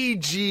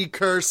PG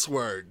curse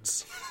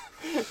words.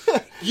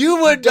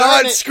 You would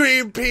not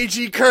scream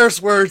PG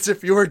curse words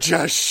if you were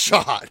just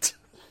shot.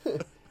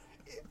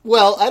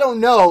 Well, I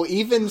don't know.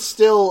 Even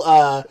still,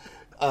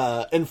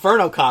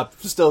 Inferno Cop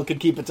still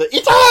could keep it to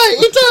Itai!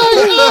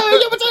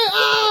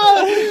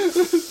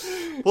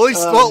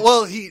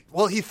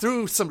 Well, he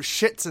threw some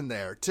shits in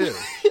there too.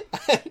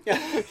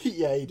 Yeah,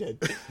 he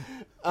did.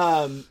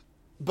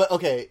 But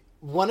okay.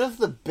 One of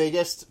the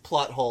biggest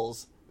plot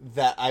holes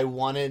that I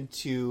wanted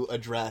to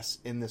address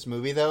in this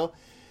movie, though,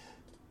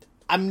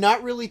 I'm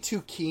not really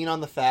too keen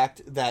on the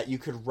fact that you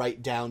could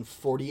write down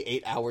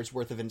 48 hours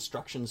worth of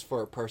instructions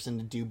for a person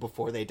to do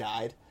before they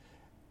died.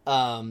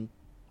 I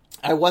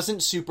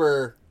wasn't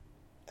super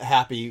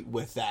happy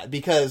with that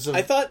because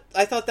I thought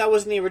that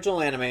was in the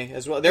original anime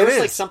as well. There was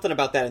like something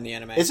about that in the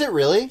anime. Is it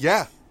really?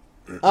 Yeah.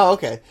 Oh,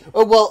 okay.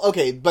 Oh, well,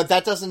 okay, but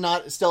that does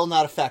still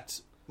not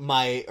affect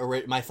my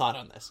thought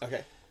on this.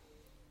 Okay.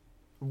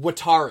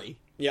 Watari.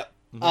 Yep.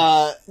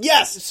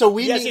 Yes. So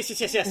we meet,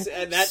 yes.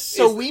 And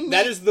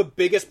that is the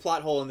biggest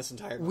plot hole in this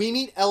entire movie. We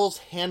meet L's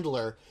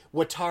handler,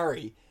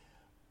 Watari,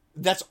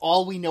 That's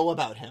all we know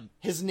about him.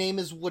 His name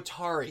is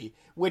Watari,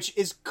 which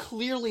is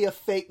clearly a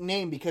fake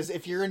name because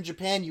if you're in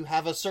Japan, you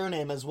have a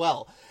surname as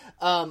well.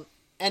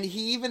 And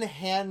he even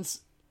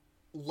hands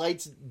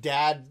Light's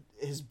dad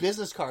his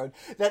business card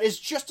that is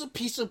just a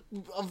piece of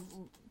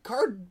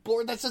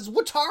cardboard that says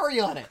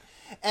Watari on it.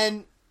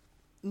 And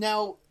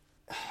now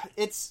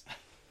it's...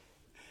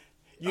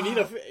 You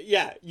need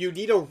you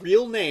need a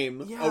real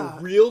name,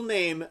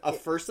 a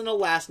first and a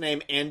last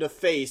name, and a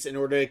face in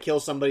order to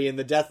kill somebody in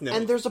the Death Note.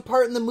 And there's a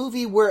part in the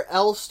movie where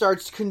L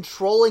starts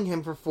controlling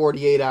him for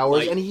 48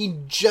 hours, and he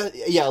just...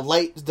 Yeah,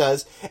 Light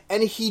does.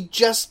 And he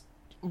just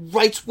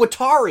writes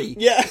Watari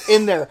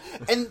in there.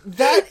 And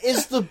that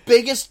is the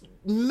biggest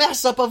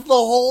mess up of the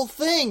whole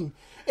thing.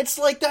 It's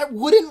like, that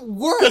wouldn't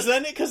work.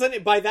 Because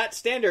then, by that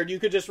standard, you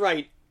could just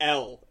write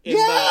L in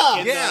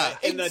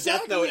the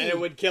Death Note, and it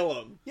would kill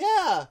him.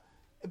 Yeah.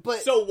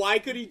 But so why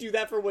could he do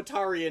that for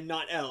Watari and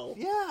not L?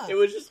 Yeah. It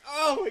was just,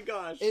 oh my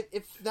gosh.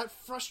 That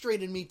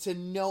frustrated me to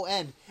no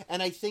end.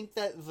 And I think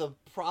that the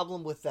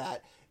problem with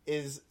that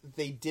is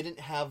they didn't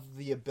have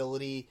the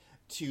ability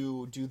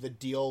to do the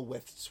deal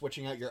with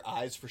switching out your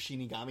eyes for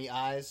Shinigami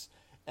eyes.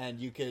 And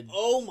you could...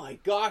 Oh my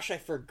gosh, I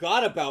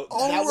forgot about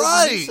that. That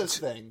was Lisa's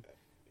thing.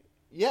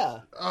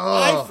 Yeah.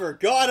 I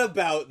forgot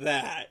about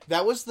that.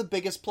 That was the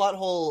biggest plot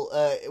hole,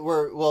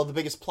 the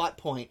biggest plot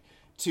point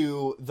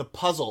to the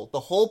puzzle. The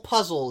whole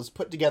puzzle is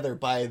put together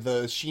by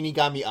the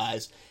Shinigami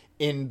eyes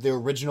in the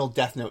original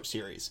Death Note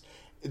series.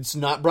 It's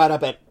not brought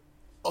up at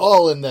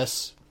all in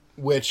this,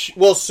 which...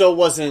 Well, so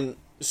wasn't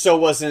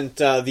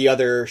the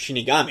other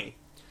Shinigami.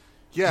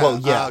 Yeah. Well,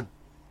 yeah.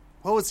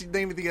 What was the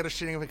name of the other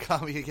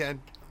Shinigami again?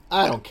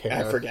 I don't care.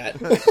 I forget.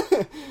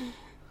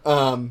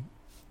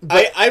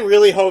 I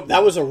really hope...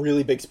 That was a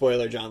really big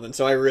spoiler, Jonathan,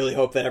 so I really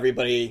hope that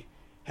everybody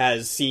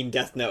has seen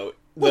Death Note.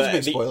 What's a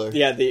big spoiler?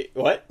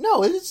 What?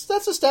 No,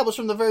 that's established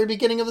from the very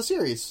beginning of the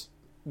series.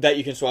 That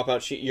you can swap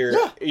out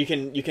you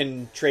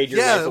can trade your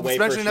life away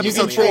for in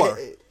episode 4.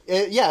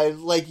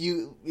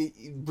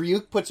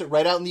 Ryuk puts it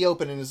right out in the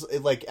open and is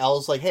like,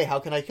 L's like, hey, how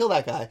can I kill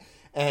that guy?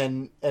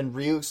 And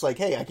Ryuk's like,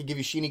 hey, I could give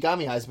you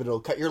Shinigami eyes, but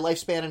it'll cut your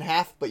lifespan in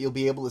half, but you'll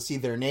be able to see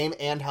their name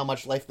and how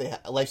much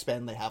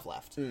lifespan they have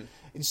left.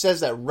 It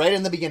says that right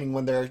in the beginning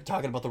when they're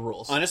talking about the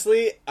rules.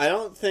 Honestly, I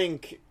don't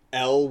think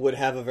L would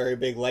have a very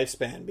big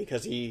lifespan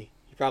because he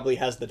probably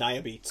has the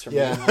diabetes from all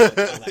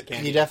that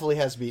candy. He definitely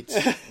has beats.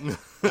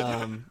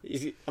 I'm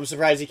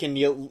surprised he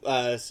can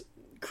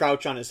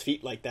crouch on his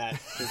feet like that.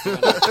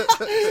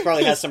 He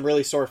probably has some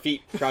really sore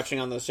feet crouching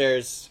on those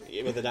stairs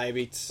with the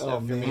diabetes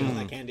from eating all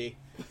that candy.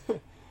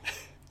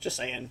 Just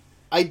saying.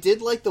 I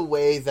did like the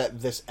way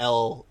that this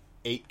L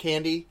ate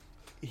candy.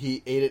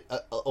 He ate it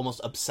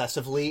almost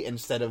obsessively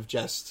instead of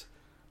just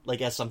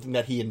like as something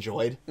that he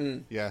enjoyed.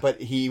 Yeah. But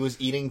he was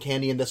eating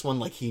candy in this one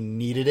like he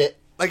needed it.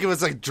 Like it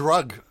was like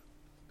drug.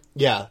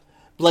 Yeah.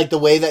 Like the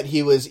way that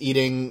he was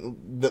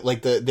eating,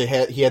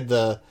 he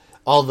had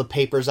all the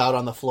papers out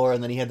on the floor,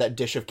 and then he had that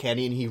dish of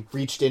candy, and he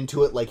reached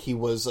into it like he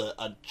was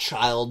a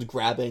child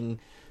grabbing,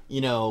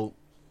 I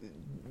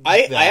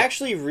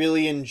actually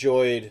really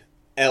enjoyed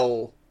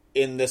L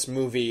in this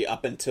movie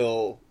up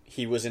until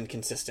he was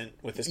inconsistent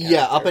with his character.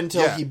 Yeah, up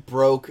until he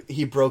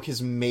broke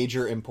his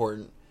major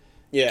important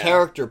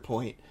character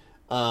point.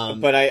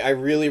 But I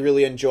really,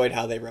 really enjoyed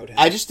how they wrote him.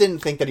 I just didn't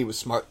think that he was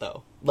smart,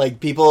 though.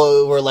 Like,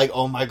 people were like,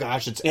 "Oh my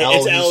gosh, it's L!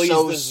 He's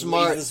so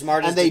smart!" He's the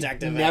smartest and they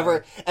detective never.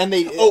 Ever. And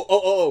they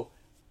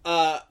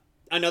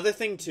another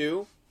thing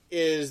too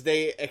is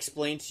they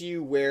explain to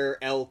you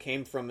where L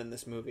came from in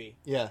this movie.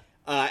 Yeah,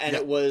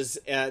 it was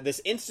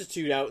this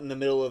institute out in the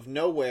middle of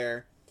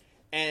nowhere,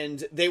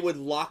 and they would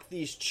lock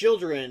these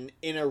children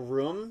in a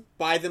room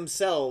by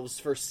themselves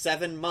for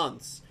 7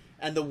 months.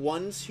 And the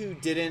ones who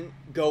didn't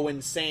go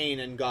insane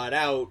and got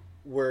out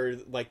were,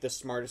 like, the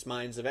smartest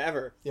minds of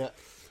ever. Yeah.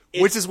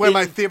 Which is where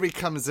my theory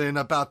comes in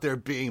about there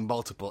being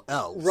multiple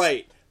L's.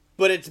 Right.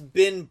 But it's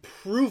been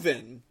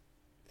proven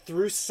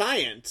through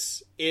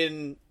science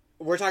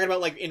we're talking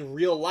about, like, in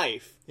real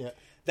life,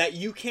 that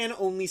you can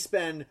only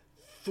spend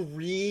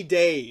 3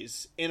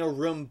 days in a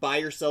room by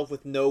yourself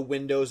with no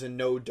windows and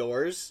no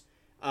doors,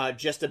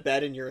 just a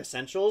bed and your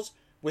essentials,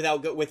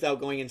 without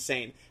going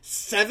insane.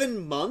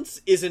 7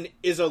 months is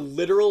a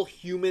literal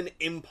human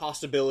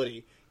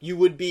impossibility. You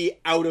would be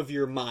out of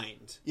your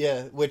mind.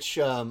 Yeah, which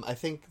I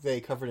think they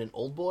covered in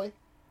Old Boy,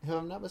 if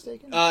I'm not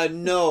mistaken.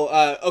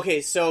 No.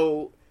 Okay,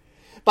 so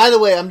by the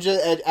way, I'm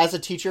just as a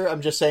teacher,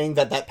 I'm just saying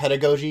that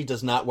pedagogy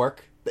does not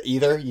work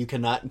either. You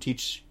cannot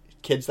teach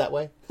kids that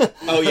way.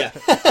 Oh yeah.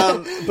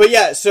 But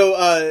yeah,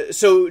 so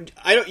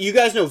you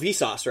guys know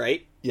Vsauce,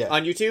 right? Yeah.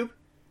 On YouTube?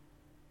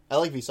 I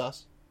like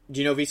Vsauce. Do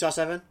you know Vsauce,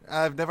 Evan?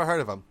 I've never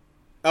heard of him.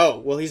 Oh,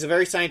 well, he's a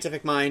very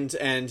scientific mind,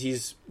 and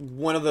he's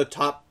one of the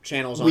top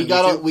channels on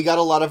YouTube. We got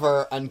a lot of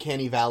our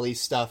Uncanny Valley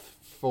stuff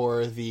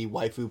for the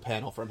waifu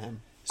panel from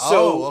him.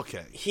 So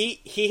okay.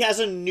 He has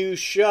a new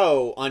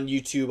show on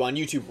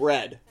YouTube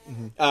Red.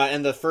 Mm-hmm.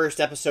 And the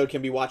first episode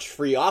can be watched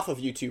free off of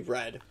YouTube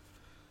Red.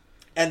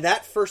 And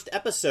that first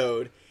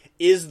episode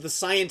is the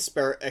science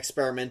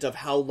experiment of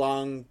how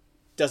long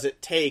does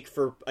it take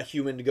for a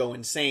human to go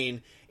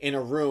insane in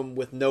a room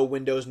with no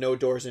windows, no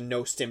doors, and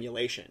no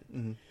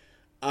stimulation.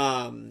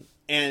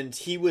 And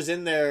he was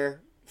in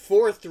there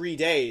for 3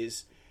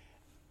 days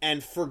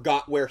and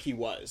forgot where he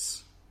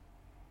was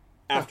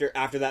after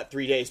that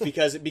 3 days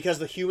because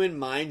the human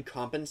mind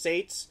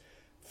compensates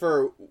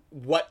for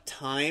what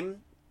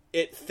time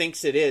it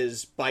thinks it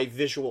is by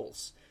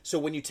visuals. So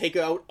when you take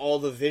out all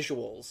the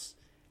visuals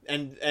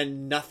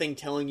and nothing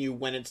telling you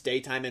when it's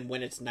daytime and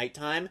when it's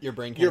nighttime, your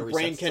brain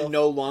can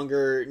no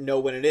longer know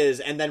when it is.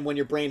 And then when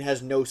your brain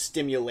has no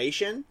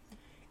stimulation,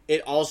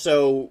 it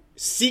also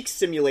seeks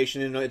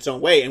stimulation in its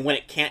own way. And when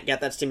it can't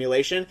get that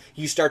stimulation,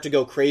 you start to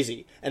go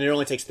crazy. And it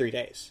only takes 3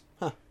 days.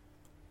 Huh.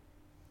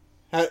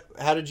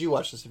 How did you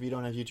watch this if you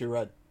don't have YouTube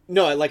Red?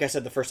 No, like I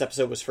said, the first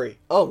episode was free.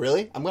 Oh,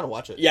 really? I'm going to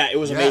watch it. Yeah, it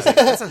was amazing.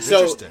 That sounds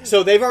interesting.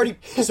 So they've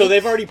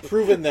already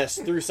proven this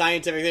through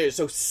scientific theory.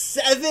 So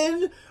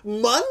 7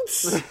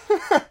 months?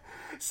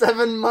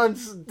 7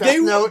 months.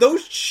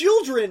 Those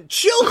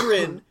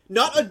children,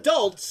 not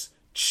adults,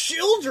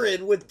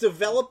 children with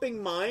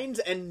developing minds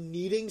and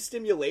needing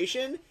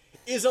stimulation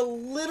is a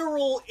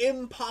literal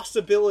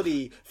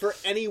impossibility for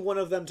any one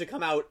of them to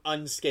come out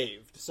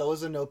unscathed. So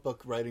is a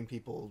Notebook writing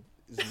people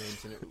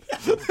names in it.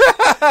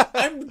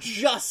 I'm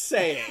just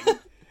saying.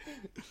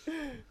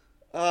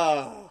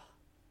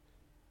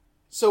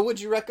 So would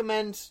you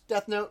recommend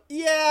Death Note?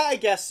 Yeah, I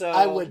guess so.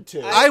 I would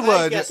too. I would.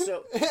 I guess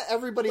so.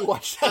 Everybody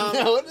watch Death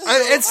Note.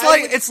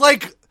 It's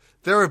like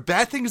there are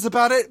bad things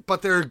about it,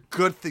 but there are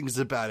good things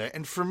about it.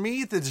 And for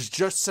me, there's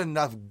just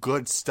enough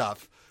good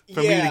stuff for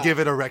me to give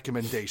it a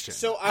recommendation.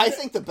 So I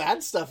think the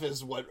bad stuff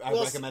is what I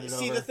recommended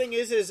over. See, the thing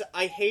is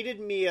I hated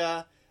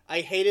Mia.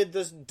 I hated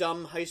this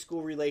dumb high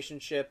school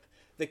relationship.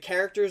 The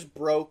characters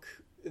broke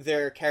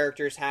their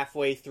characters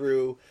halfway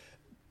through,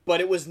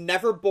 but it was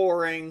never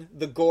boring.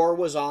 The gore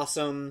was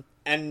awesome,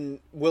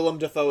 and Willem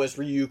Dafoe as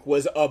Ryuk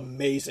was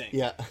amazing.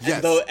 Yeah,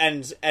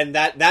 yes. And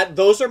that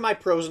those are my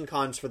pros and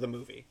cons for the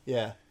movie.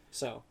 Yeah.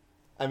 So,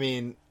 I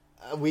mean,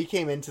 we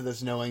came into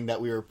this knowing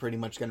that we were pretty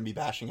much going to be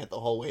bashing it the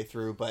whole way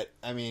through, but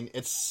I mean,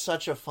 it's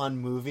such a fun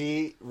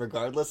movie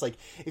regardless. Like,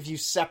 if you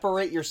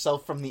separate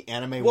yourself from the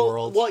anime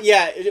world... Well,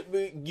 yeah,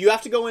 you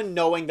have to go in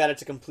knowing that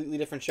it's a completely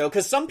different show,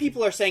 because some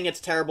people are saying it's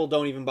terrible,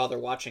 don't even bother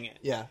watching it.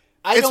 Yeah.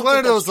 It's one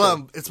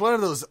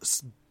of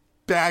those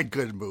bad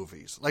good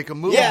movies. Like a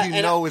movie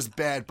is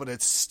bad, but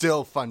it's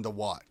still fun to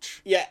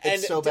watch. Yeah,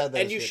 it's so bad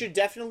that you should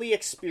definitely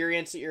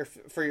experience it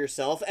for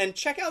yourself, and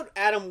check out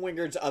Adam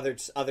Wingard's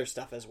other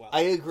stuff as well.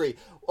 I agree.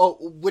 Oh,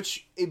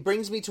 which it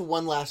brings me to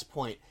one last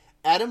point.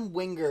 Adam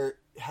Wingard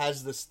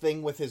has this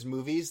thing with his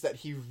movies that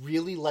he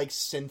really likes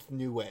synth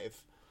new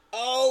wave.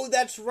 Oh,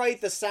 that's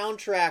right. The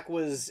soundtrack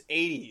was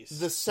 80s.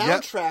 The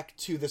soundtrack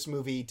to this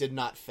movie did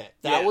not fit.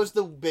 That was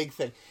the big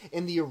thing.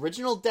 In the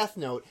original Death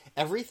Note,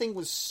 everything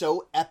was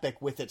so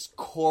epic with its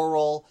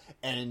choral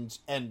and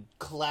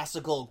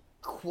classical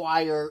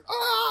choir,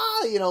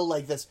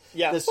 like this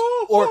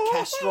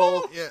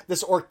orchestral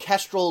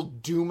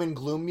doom and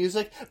gloom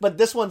music. But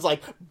this one's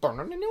like it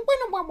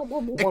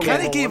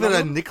kind of gave it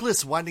a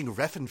Nicholas Winding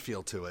Refn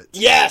feel to it.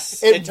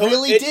 Yes, it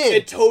really did.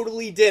 It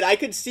totally did. I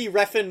could see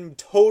Refn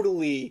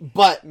totally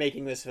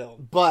making this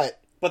film,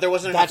 but there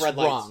wasn't enough red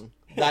lights. Wrong.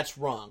 That's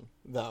wrong,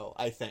 though.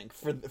 I think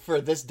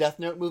for this Death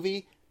Note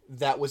movie,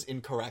 that was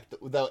incorrect.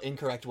 The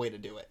incorrect way to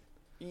do it.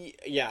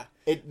 Yeah.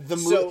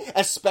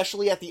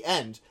 Especially at the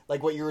end,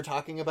 like what you were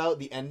talking about,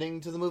 the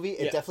ending to the movie,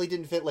 it definitely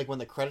didn't fit. Like when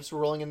the credits were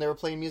rolling and they were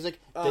playing music,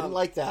 didn't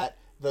like that.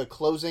 The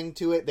closing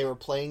to it, they were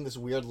playing this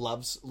weird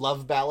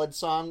love ballad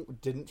song,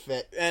 didn't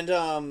fit.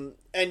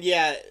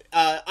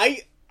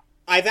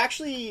 I've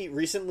actually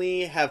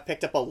recently have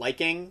picked up a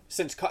liking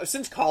since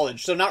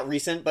college. So not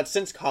recent, but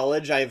since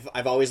college,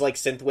 I've always liked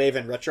synthwave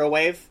and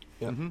retrowave.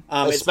 Yeah.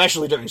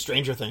 Especially during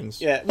Stranger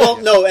Things. Yeah. Well,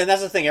 no, and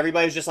that's the thing.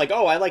 Everybody's just like,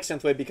 "Oh, I like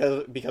synthwave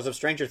because of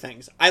Stranger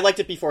Things." I liked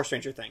it before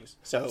Stranger Things.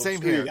 So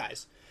screw you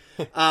guys.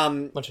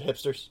 Bunch of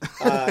hipsters.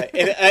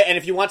 And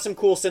if you want some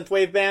cool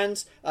synthwave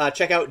bands,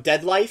 check out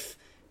Dead Life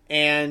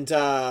and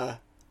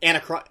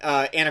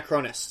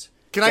Anachronist.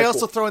 Can I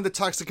also throw in the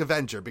Toxic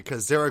Avenger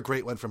because they're a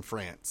great one from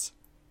France.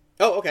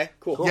 Oh, okay,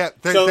 cool. Yeah,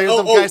 they're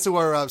the guys who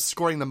are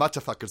scoring the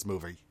Mutterfuckers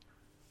movie.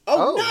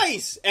 Oh,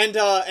 nice! And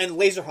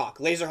Laserhawk.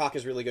 Laserhawk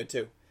is really good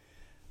too.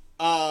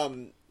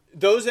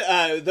 Those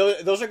are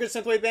good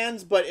synthwave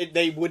bands, but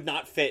they would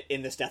not fit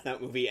in this Death Note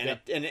movie, and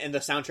the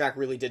soundtrack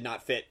really did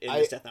not fit in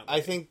this Death Note movie.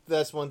 I think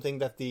that's one thing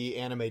that the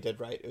anime did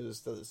right. It was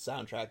the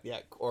soundtrack.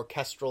 The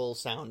orchestral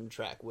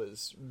soundtrack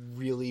was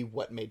really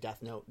what made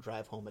Death Note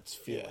drive home its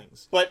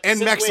feelings. But and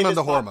Maximum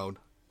the Hormone.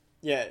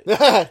 Yeah,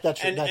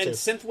 that's true. And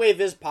synthwave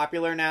is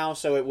popular now,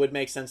 so it would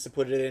make sense to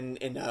put it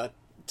in a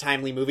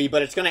timely movie,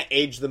 but it's going to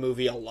age the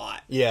movie a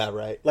lot. Yeah,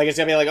 right. Like, it's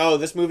going to be like, oh,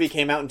 this movie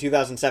came out in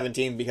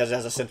 2017 because it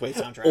has a synthwave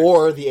soundtrack.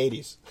 Or the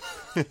 80s.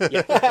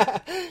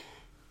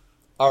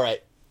 All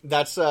right.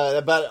 That's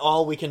about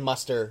all we can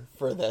muster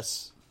for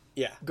this.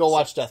 Yeah. Go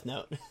watch Death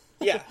Note.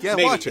 Yeah, yeah,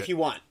 maybe, watch it. if you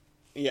want.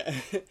 Yeah.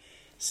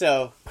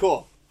 So,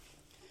 cool.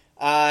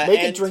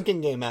 Make a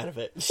drinking game out of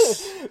it.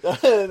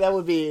 That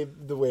would be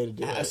the way to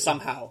do it.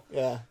 Somehow.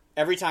 Yeah.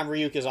 Every time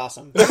Ryuk is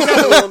awesome. Every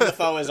time Willem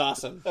Dafoe is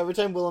awesome. Every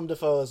time Willem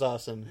Dafoe is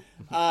awesome.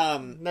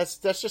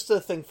 That's just a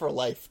thing for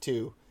life,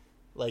 too.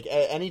 Like,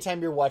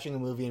 anytime you're watching a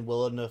movie and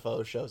Willem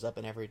Dafoe shows up,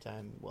 and every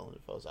time Willem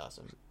Dafoe's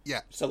awesome.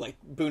 Yeah. So, like,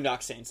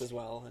 Boondock Saints as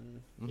well.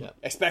 And yeah.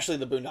 Especially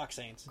the Boondock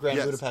Saints. Grand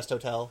Budapest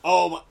Hotel.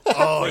 Oh,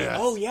 yes.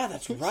 Oh, yeah,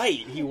 that's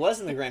right. He was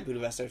in the Grand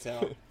Budapest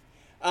Hotel.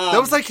 That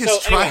was like his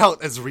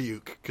tryout as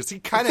Ryuk, because he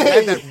kind of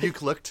had that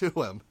Ryuk look to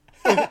him.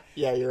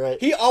 Yeah, you're right.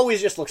 He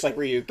always just looks like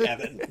Ryuk,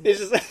 Evan.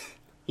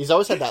 He's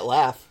always had that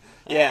laugh.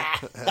 Yeah.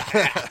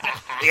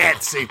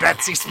 Itsy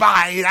bitsy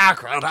spider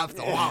crawled up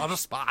the water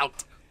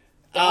spout.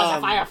 There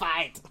was a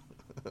firefight.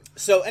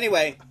 So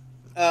anyway,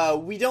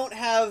 we don't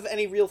have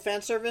any real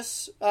fan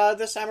service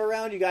this time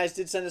around. You guys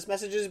did send us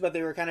messages, but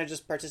they were kind of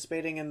just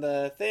participating in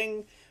the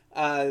thing.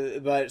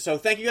 But so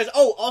thank you guys.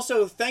 Oh,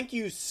 also thank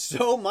you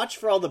so much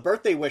for all the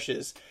birthday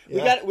wishes.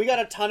 Yeah. We got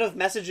a ton of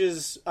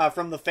messages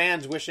from the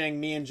fans wishing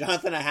me and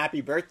Jonathan a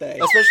happy birthday.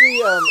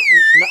 Especially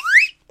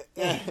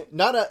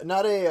not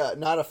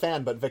a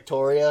fan, but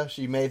Victoria.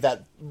 She made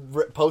that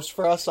post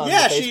for us on the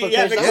Facebook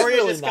page. Victoria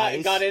really just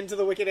nice. got into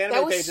the Wicked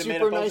Anime page and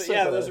made a post. Nice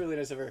Yeah, that was really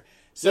nice of her.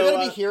 So you're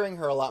going to be hearing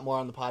her a lot more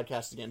on the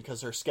podcast again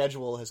because her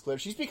schedule has cleared.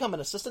 She's become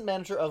an assistant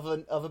manager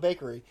of a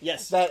bakery.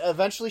 Yes. That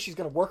eventually she's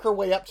going to work her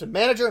way up to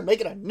manager and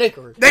make it a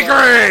nakery.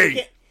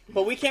 Nakery!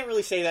 But we can't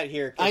really say that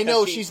here. I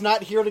know, she's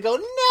not here to go,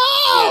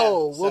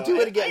 no! We'll do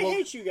it again. I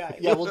hate you guys.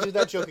 Yeah, we'll do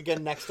that joke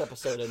again next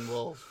episode and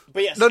we'll...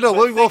 But yes,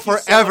 we will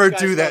forever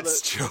do that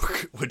much,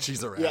 joke when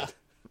she's around. Yeah.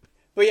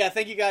 But yeah,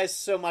 thank you guys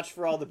so much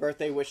for all the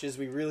birthday wishes.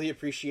 We really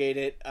appreciate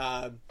it.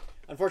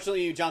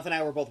 Unfortunately, Jonathan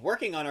and I were both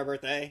working on our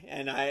birthday,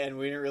 and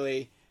we didn't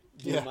really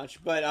do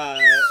much. But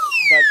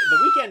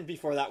the weekend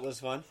before that was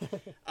fun.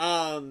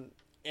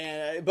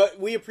 But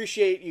we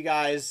appreciate you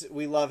guys.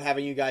 We love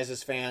having you guys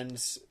as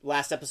fans.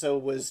 Last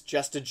episode was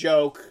just a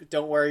joke.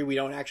 Don't worry, we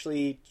don't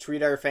actually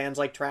treat our fans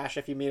like trash.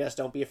 If you meet us,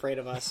 don't be afraid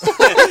of us.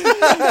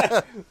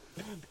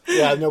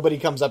 Yeah, nobody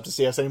comes up to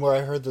see us anymore.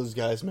 I heard those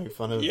guys make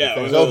fun of yeah,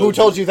 fans. Oh, who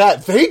told you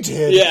that? They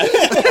did. Yeah.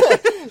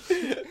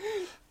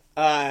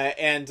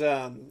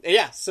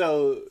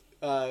 So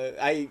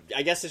I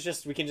guess it's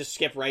just we can just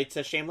skip right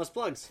to shameless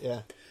plugs.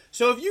 Yeah.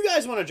 So if you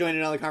guys want to join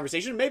in on the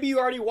conversation, maybe you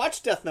already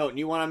watched Death Note and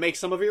you want to make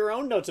some of your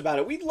own notes about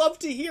it. We'd love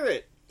to hear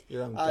it.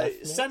 Your own Death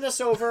Note? Send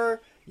us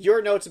over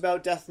your notes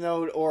about Death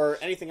Note or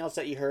anything else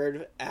that you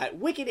heard at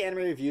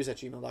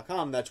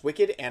wickedanimereviews@gmail.com. That's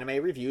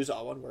wickedanimereviews,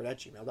 all one word,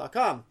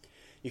 @gmail.com.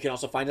 You can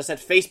also find us at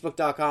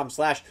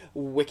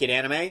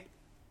facebook.com/wickedanime,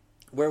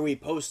 where we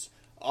post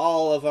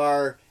all of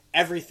our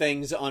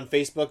everythings on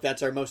Facebook.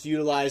 That's our most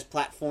utilized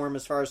platform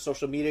as far as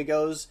social media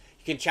goes.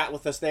 You can chat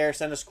with us there,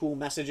 send us cool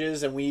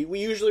messages, and we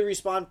usually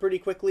respond pretty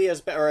quickly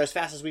as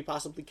fast as we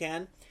possibly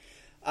can.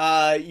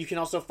 You can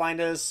also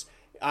find us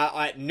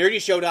at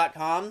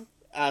nerdyshow.com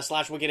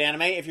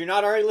 /wickedanime. If you're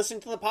not already listening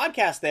to the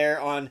podcast there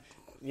on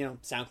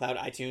SoundCloud,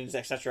 iTunes,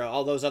 etc.,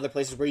 all those other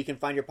places where you can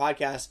find your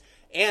podcast,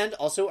 and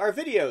also our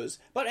videos.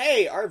 But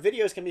hey, our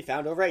videos can be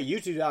found over at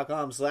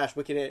youtube.com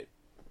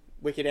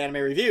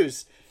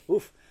 /wickedanimereviews.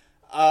 Oof.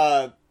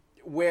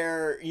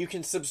 Where you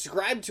can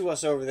subscribe to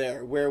us over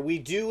there, where we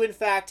do, in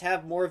fact,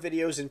 have more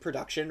videos in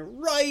production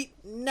right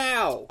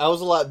now. I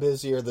was a lot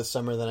busier this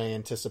summer than I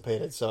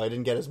anticipated, so I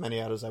didn't get as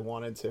many out as I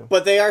wanted to.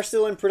 But they are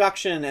still in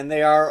production, and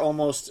they are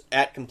almost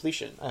at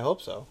completion. I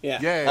hope so. Yeah.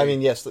 Yay. I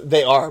mean, yes,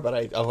 they are, but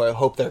I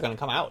hope they're going to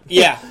come out.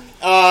 Yeah.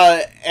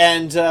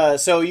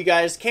 So you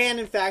guys can,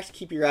 in fact,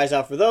 keep your eyes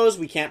out for those.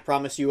 We can't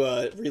promise you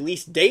a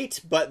release date,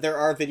 but there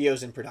are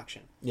videos in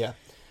production. Yeah.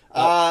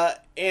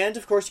 And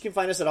of course you can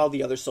find us at all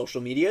the other social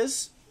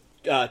medias.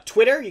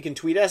 Twitter, you can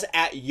tweet us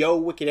at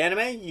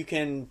YoWickedAnime. You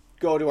can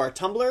go to our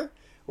Tumblr,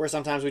 where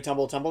sometimes we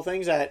tumble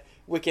things at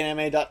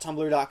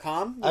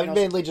wickedanime.tumblr.com. I've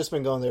mainly just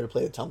been going there to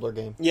play the Tumblr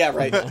game. Yeah,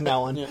 right.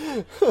 Now on.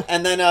 Yeah.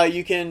 And then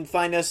you can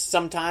find us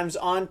sometimes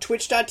on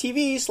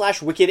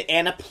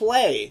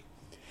twitch.tv/wickedanaplay.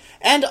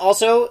 And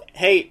also,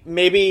 hey,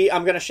 maybe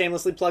I'm going to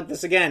shamelessly plug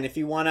this again. If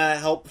you want to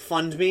help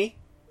fund me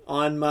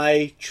on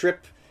my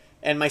trip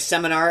and my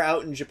seminar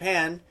out in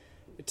Japan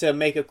to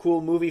make a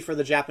cool movie for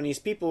the Japanese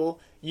people,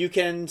 you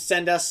can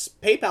send us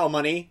PayPal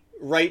money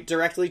right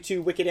directly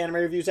to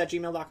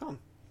wickedanimereviews@gmail.com.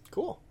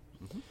 Cool.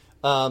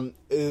 Mm-hmm.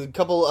 A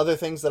couple other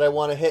things that I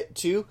want to hit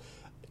too.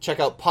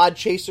 Check out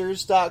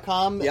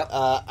podchasers.com. Yep.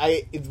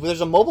 There's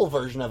a mobile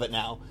version of it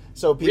now.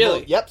 So people,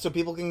 Really? Yep. So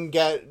people can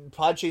get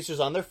Podchasers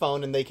on their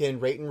phone and they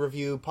can rate and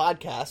review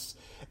podcasts.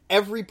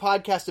 Every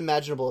podcast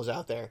imaginable is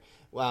out there.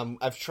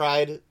 I've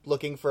tried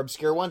looking for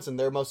obscure ones, and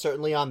they're most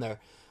certainly on there.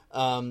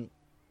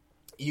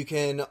 You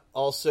can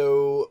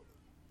also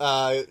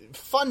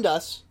fund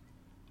us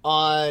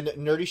on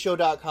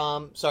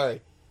nerdyshow.com.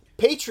 Sorry,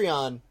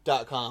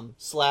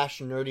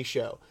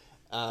 patreon.com/nerdyshow.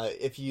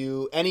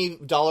 Any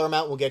dollar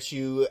amount will get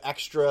you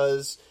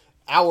extras,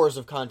 hours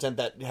of content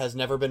that has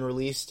never been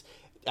released.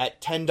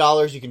 At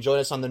 $10, you can join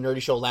us on the Nerdy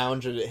Show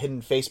Lounge, a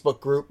hidden Facebook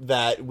group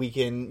that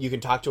you can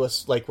talk to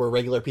us like we're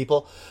regular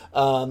people.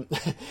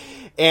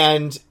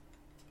 And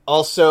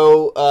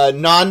Also,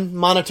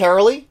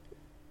 non-monetarily,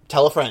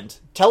 tell a friend.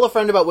 Tell a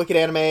friend about Wicked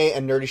Anime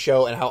and Nerdy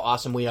Show and how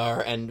awesome we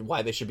are and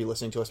why they should be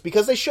listening to us.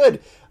 Because they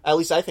should. At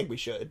least I think we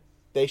should.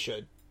 They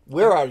should.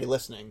 We're already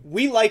listening.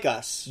 We like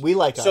us. We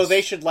like us. So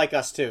they should like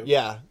us too.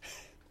 Yeah.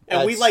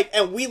 And we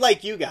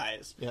like you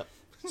guys. Yep.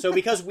 So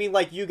because we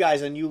like you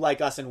guys and you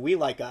like us and we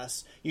like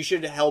us, you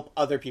should help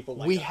other people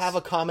like us. We have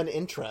a common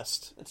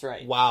interest. That's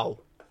right. Wow.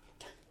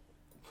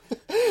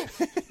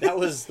 That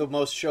was the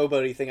most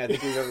showboaty thing I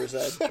think we've ever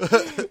said.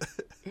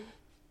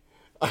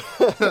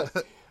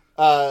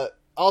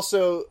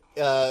 Also,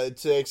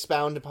 to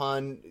expound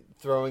upon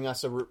throwing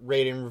us a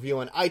rating and review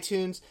on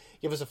iTunes,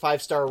 give us a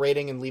 5-star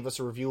rating and leave us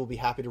a review. We'll be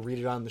happy to read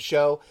it on the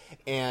show.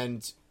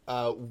 And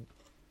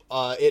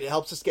it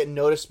helps us get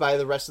noticed by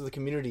the rest of the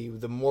community.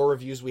 The more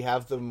reviews we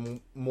have, the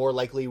more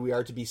likely we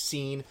are to be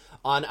seen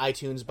on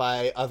iTunes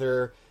by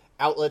other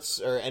outlets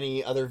or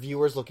any other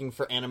viewers looking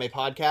for anime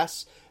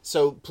podcasts.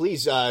 So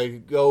please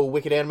go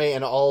Wicked Anime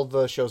and all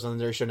the shows on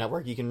the Nerdy Show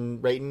Network. You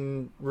can rate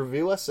and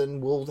review us,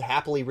 and we'll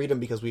happily read them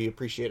because we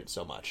appreciate it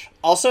so much.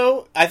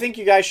 Also, I think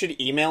you guys should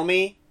email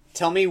me.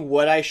 Tell me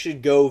what I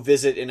should go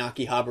visit in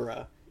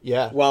Akihabara.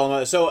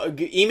 Yeah. So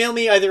email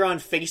me either on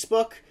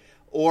Facebook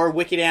or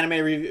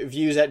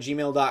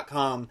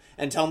wickedanimereviews@gmail.com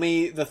and tell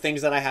me the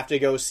things that I have to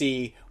go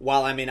see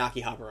while I'm in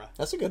Akihabara.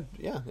 That's a good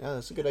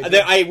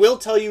idea. I will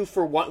tell you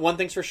for one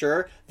thing's for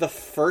sure, the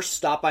first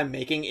stop I'm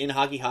making in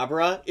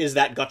Akihabara is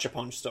that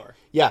Gachapon store.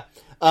 Yeah.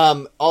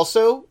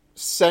 Also,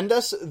 send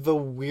us the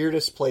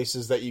weirdest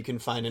places that you can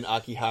find in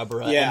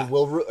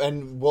Akihabara,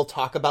 and we'll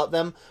talk about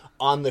them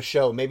on the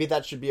show. Maybe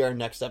that should be our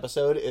next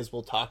episode, is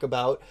we'll talk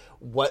about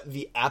what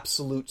the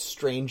absolute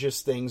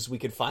strangest things we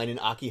could find in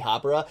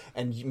Akihabara,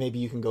 and maybe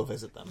you can go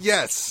visit them.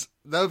 Yes,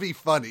 that would be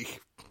funny.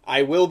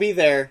 I will be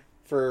there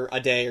for a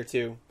day or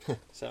two,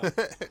 so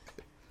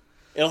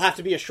it'll have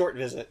to be a short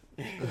visit.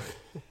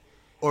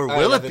 Or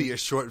will it be a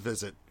short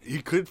visit?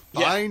 He could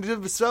find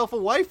himself a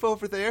wife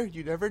over there.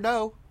 You never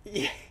know.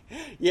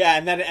 Yeah,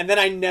 and then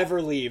I never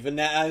leave,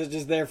 and I was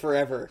just there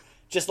forever,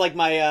 just like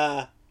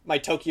my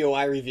Tokyo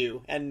Eye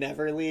review, and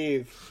never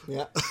leave.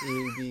 Yeah,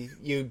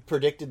 you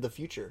predicted the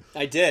future.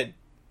 I did.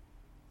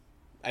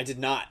 I did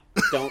not.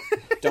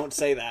 Don't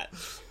say that.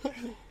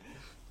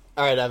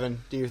 All right,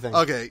 Evan, do your thing.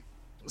 Okay.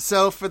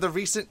 So, for the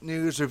recent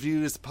news,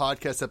 reviews,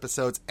 podcast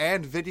episodes,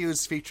 and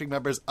videos featuring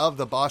members of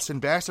the Boston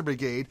Bastard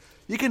Brigade,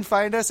 you can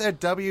find us at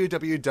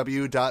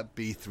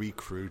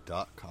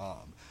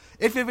www.b3crew.com.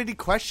 If you have any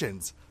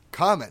questions,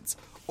 comments,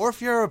 or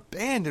if you're a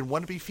band and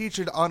want to be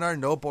featured on our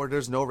No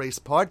Borders, No Race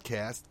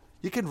podcast,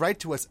 you can write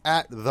to us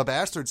at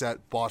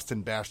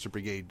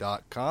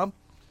thebastards@bostonbastardbrigade.com.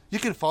 You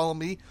can follow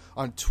me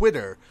on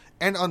Twitter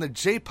and on the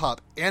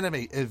J-pop,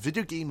 anime, and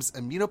video games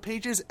amino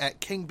pages at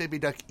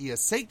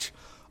KingBabyDuckESH,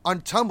 on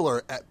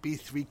Tumblr at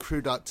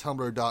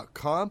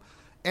b3crew.tumblr.com,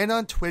 and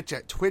on Twitch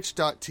at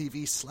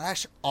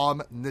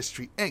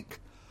twitch.tv/Omnistry Inc.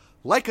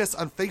 Like us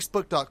on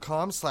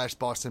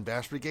Facebook.com/Boston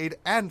Bash Brigade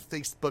and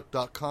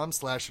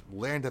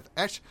Facebook.com/Land of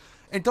Esh.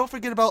 And don't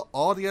forget about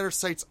all the other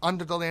sites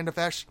under the Land of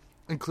Esh,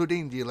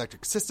 including the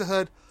Electric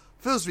Sisterhood,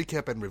 Phil's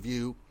Recap and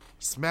Review,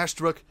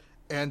 Smashrook,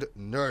 and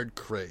Nerd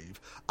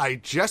Crave. I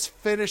just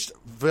finished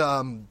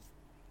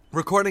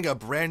recording a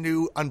brand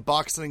new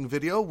unboxing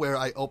video where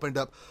I opened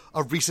up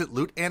a recent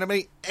loot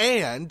anime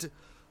and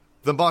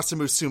the Monster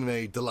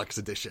Musume Deluxe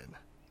Edition.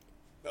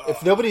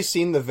 If nobody's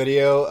seen the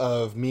video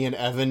of me and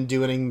Evan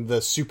doing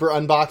the super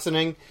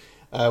unboxing,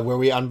 where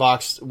we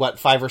unboxed,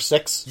 5 or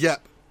 6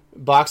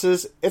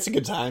 boxes, it's a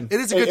good time. It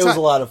is a good time. It was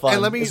a lot of fun.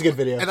 And it's a good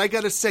video. And I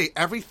gotta say,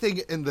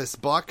 everything in this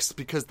box,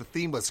 because the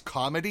theme was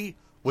comedy,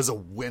 was a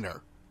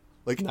winner.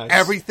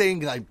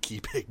 Everything I'm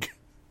keeping.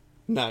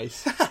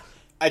 Nice.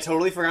 I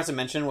totally forgot to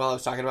mention while I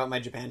was talking about my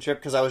Japan trip,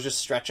 because I was just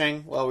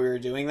stretching while we were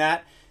doing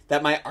that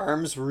my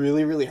arms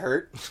really, really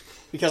hurt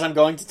because I'm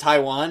going to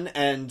Taiwan,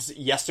 and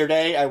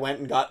yesterday I went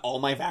and got all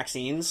my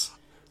vaccines.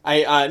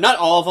 I not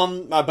all of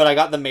them, but I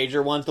got the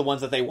major ones, the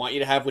ones that they want you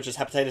to have, which is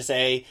hepatitis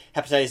A,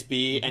 hepatitis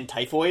B, and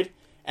typhoid.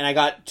 And I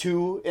got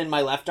 2 in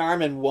my left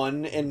arm and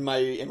 1 in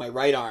my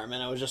right arm,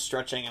 and I was just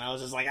stretching, and I was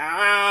just like,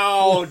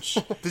 ouch!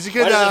 Did you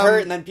get? Why does it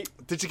hurt? And then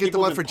did you get the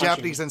one for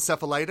Japanese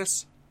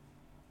encephalitis?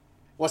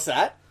 What's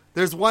that?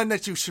 There's one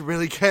that you should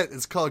really get.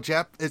 It's called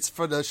It's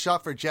for the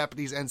shot for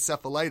Japanese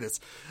encephalitis.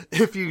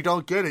 If you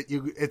don't get it,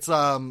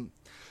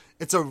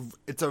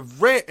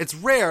 it's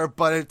rare,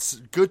 but it's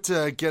good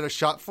to get a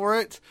shot for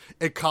it.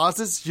 It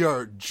causes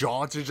your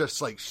jaw to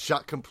just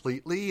shut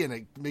completely, and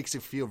it makes you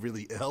feel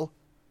really ill.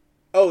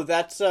 Oh,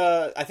 that's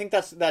I think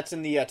that's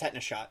in the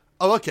tetanus shot.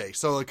 Oh, okay,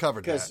 so it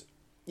covered that.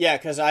 Yeah,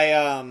 because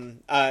I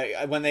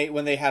when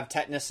they have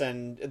tetanus,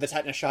 and the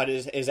tetanus shot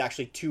is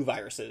actually 2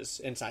 viruses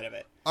inside of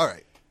it. All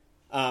right.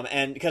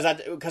 And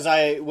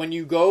when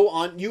you go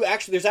on,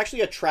 there's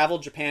actually a Travel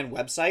Japan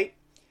website,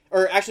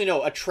 or actually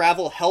no, a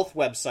travel health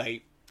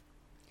website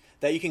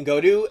that you can go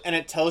to, and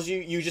it tells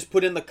you just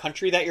put in the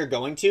country that you're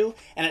going to,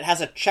 and it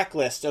has a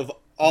checklist of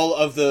all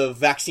of the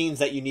vaccines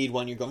that you need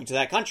when you're going to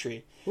that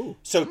country. Ooh.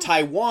 So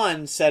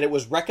Taiwan said it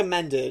was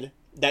recommended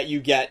that you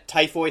get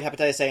typhoid,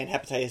 hepatitis A, and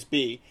hepatitis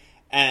B,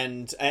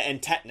 and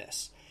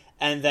tetanus.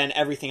 And then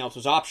everything else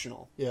was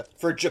optional. Yeah.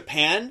 For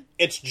Japan,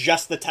 it's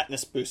just the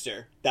tetanus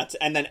booster.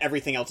 And then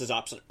everything else is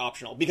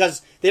optional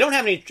because they don't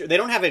have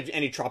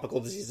any tropical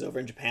diseases over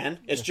in Japan.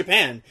 It's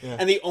Japan,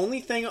 and the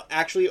only thing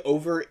actually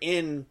over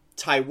in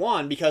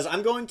Taiwan, because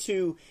I'm going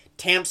to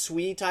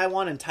Tamsui,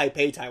 Taiwan, and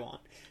Taipei, Taiwan.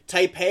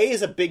 Taipei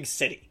is a big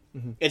city.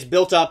 Mm-hmm. It's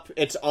built up.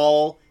 It's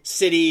all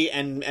city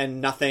and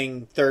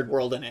nothing third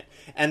world in it.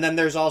 And then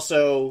there's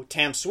also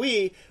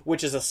Tamsui,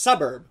 which is a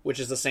suburb, which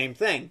is the same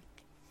thing.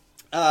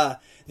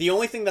 The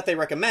only thing that they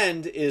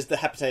recommend is the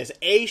hepatitis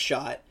A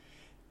shot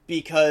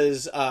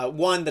because,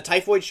 one, the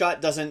typhoid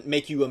shot doesn't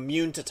make you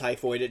immune to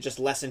typhoid. It just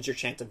lessens your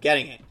chance of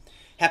getting it.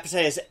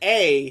 Hepatitis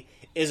A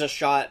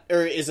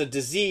is a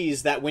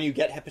disease that when you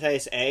get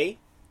hepatitis A,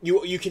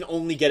 you can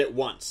only get it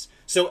once.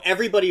 So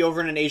everybody over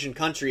in an Asian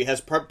country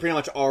has pretty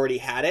much already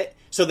had it,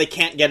 so they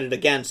can't get it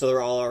again, so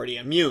they're all already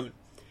immune.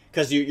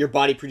 Because your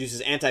body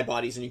produces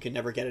antibodies and you can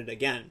never get it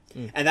again.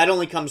 And that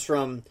only comes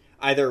from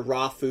either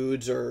raw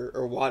foods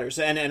or waters.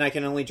 And I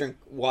can only drink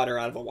water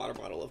out of a water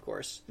bottle, of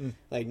course.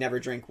 Like, never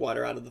drink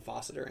water out of the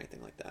faucet or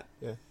anything like that.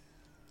 Yeah.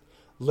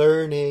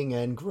 Learning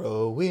and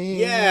growing.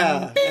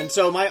 Yeah. And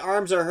so my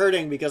arms are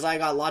hurting because I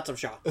got lots of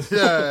shots.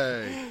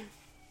 Yay.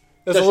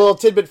 There's a little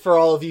tidbit for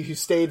all of you who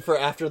stayed for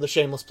after the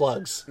shameless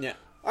plugs. Yeah.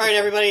 All right,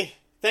 everybody.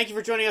 Thank you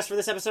for joining us for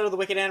this episode of the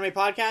Wicked Anime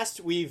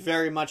Podcast. We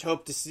very much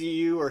hope to see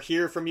you or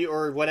hear from you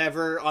or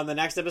whatever on the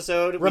next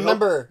episode.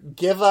 Remember,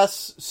 give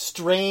us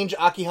strange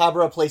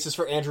Akihabara places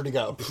for Andrew to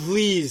go.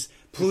 Please.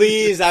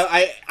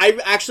 I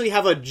actually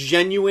have a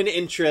genuine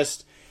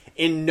interest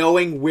in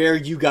knowing where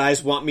you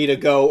guys want me to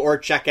go or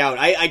check out.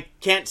 I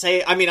can't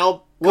say... I mean,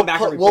 I'll come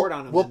back and report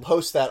on them. We'll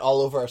post that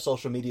all over our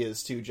social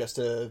medias, too, just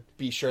to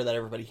be sure that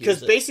everybody hears it.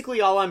 Because basically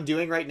all I'm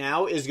doing right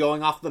now is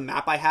going off the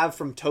map I have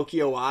from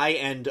Tokyo Eye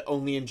and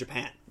only in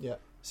Japan. Yeah.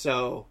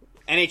 So,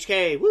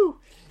 NHK, woo!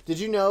 Did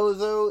you know,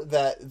 though,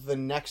 that the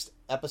next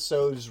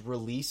episode's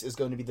release is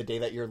going to be the day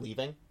that you're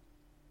leaving?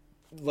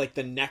 Like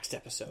the next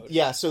episode?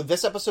 Yeah, so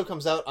this episode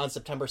comes out on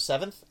September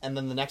 7th, and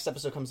then the next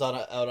episode comes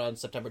out on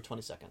September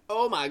 22nd.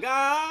 Oh my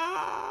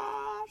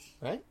gosh!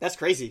 Right? That's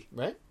crazy.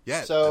 Right?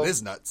 Yeah, so that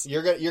is nuts.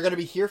 You're going to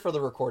be here for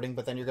the recording,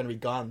 but then you're going to be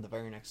gone the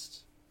very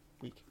next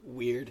week.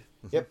 Weird.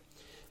 Yep.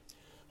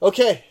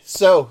 Okay,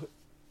 so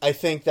I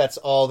think that's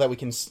all that we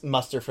can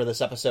muster for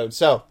this episode.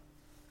 So,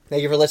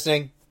 thank you for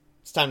listening.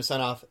 It's time to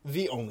sign off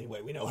the only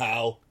way we know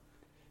how.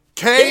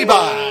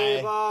 K-bye!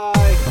 Bye!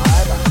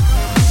 Bye-bye.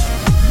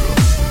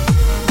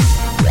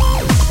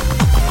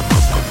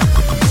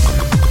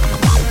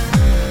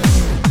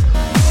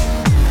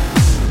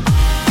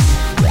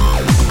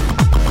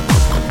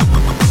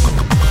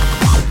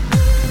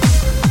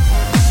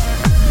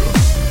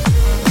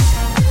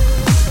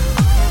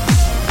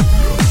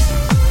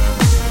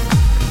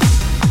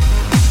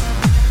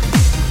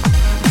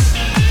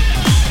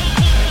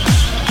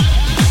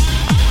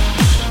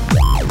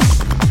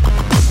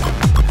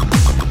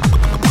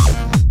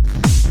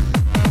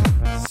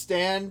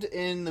 Stand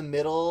in the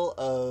middle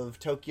of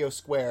Tokyo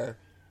Square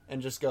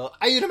and just go,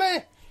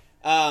 "Ayúdame!"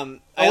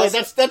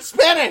 That's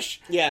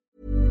Spanish! Yeah.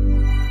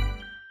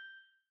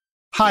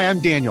 Hi, I'm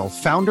Daniel,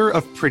 founder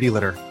of Pretty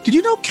Litter. Did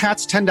you know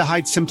cats tend to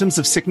hide symptoms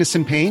of sickness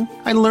and pain?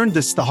 I learned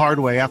this the hard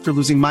way after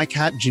losing my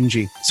cat,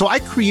 Gingy. So I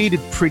created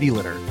Pretty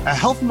Litter, a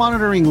health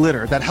monitoring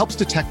litter that helps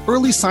detect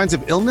early signs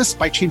of illness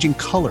by changing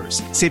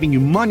colors, saving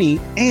you money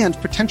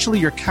and potentially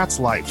your cat's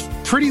life.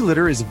 Pretty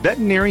Litter is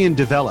veterinarian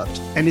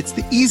developed, and it's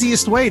the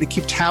easiest way to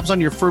keep tabs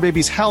on your fur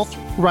baby's health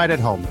right at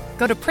home.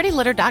 Go to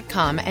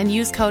prettylitter.com and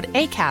use code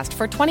ACAST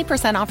for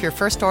 20% off your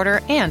first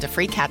order and a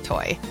free cat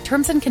toy.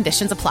 Terms and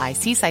conditions apply.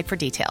 See site for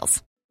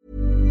details.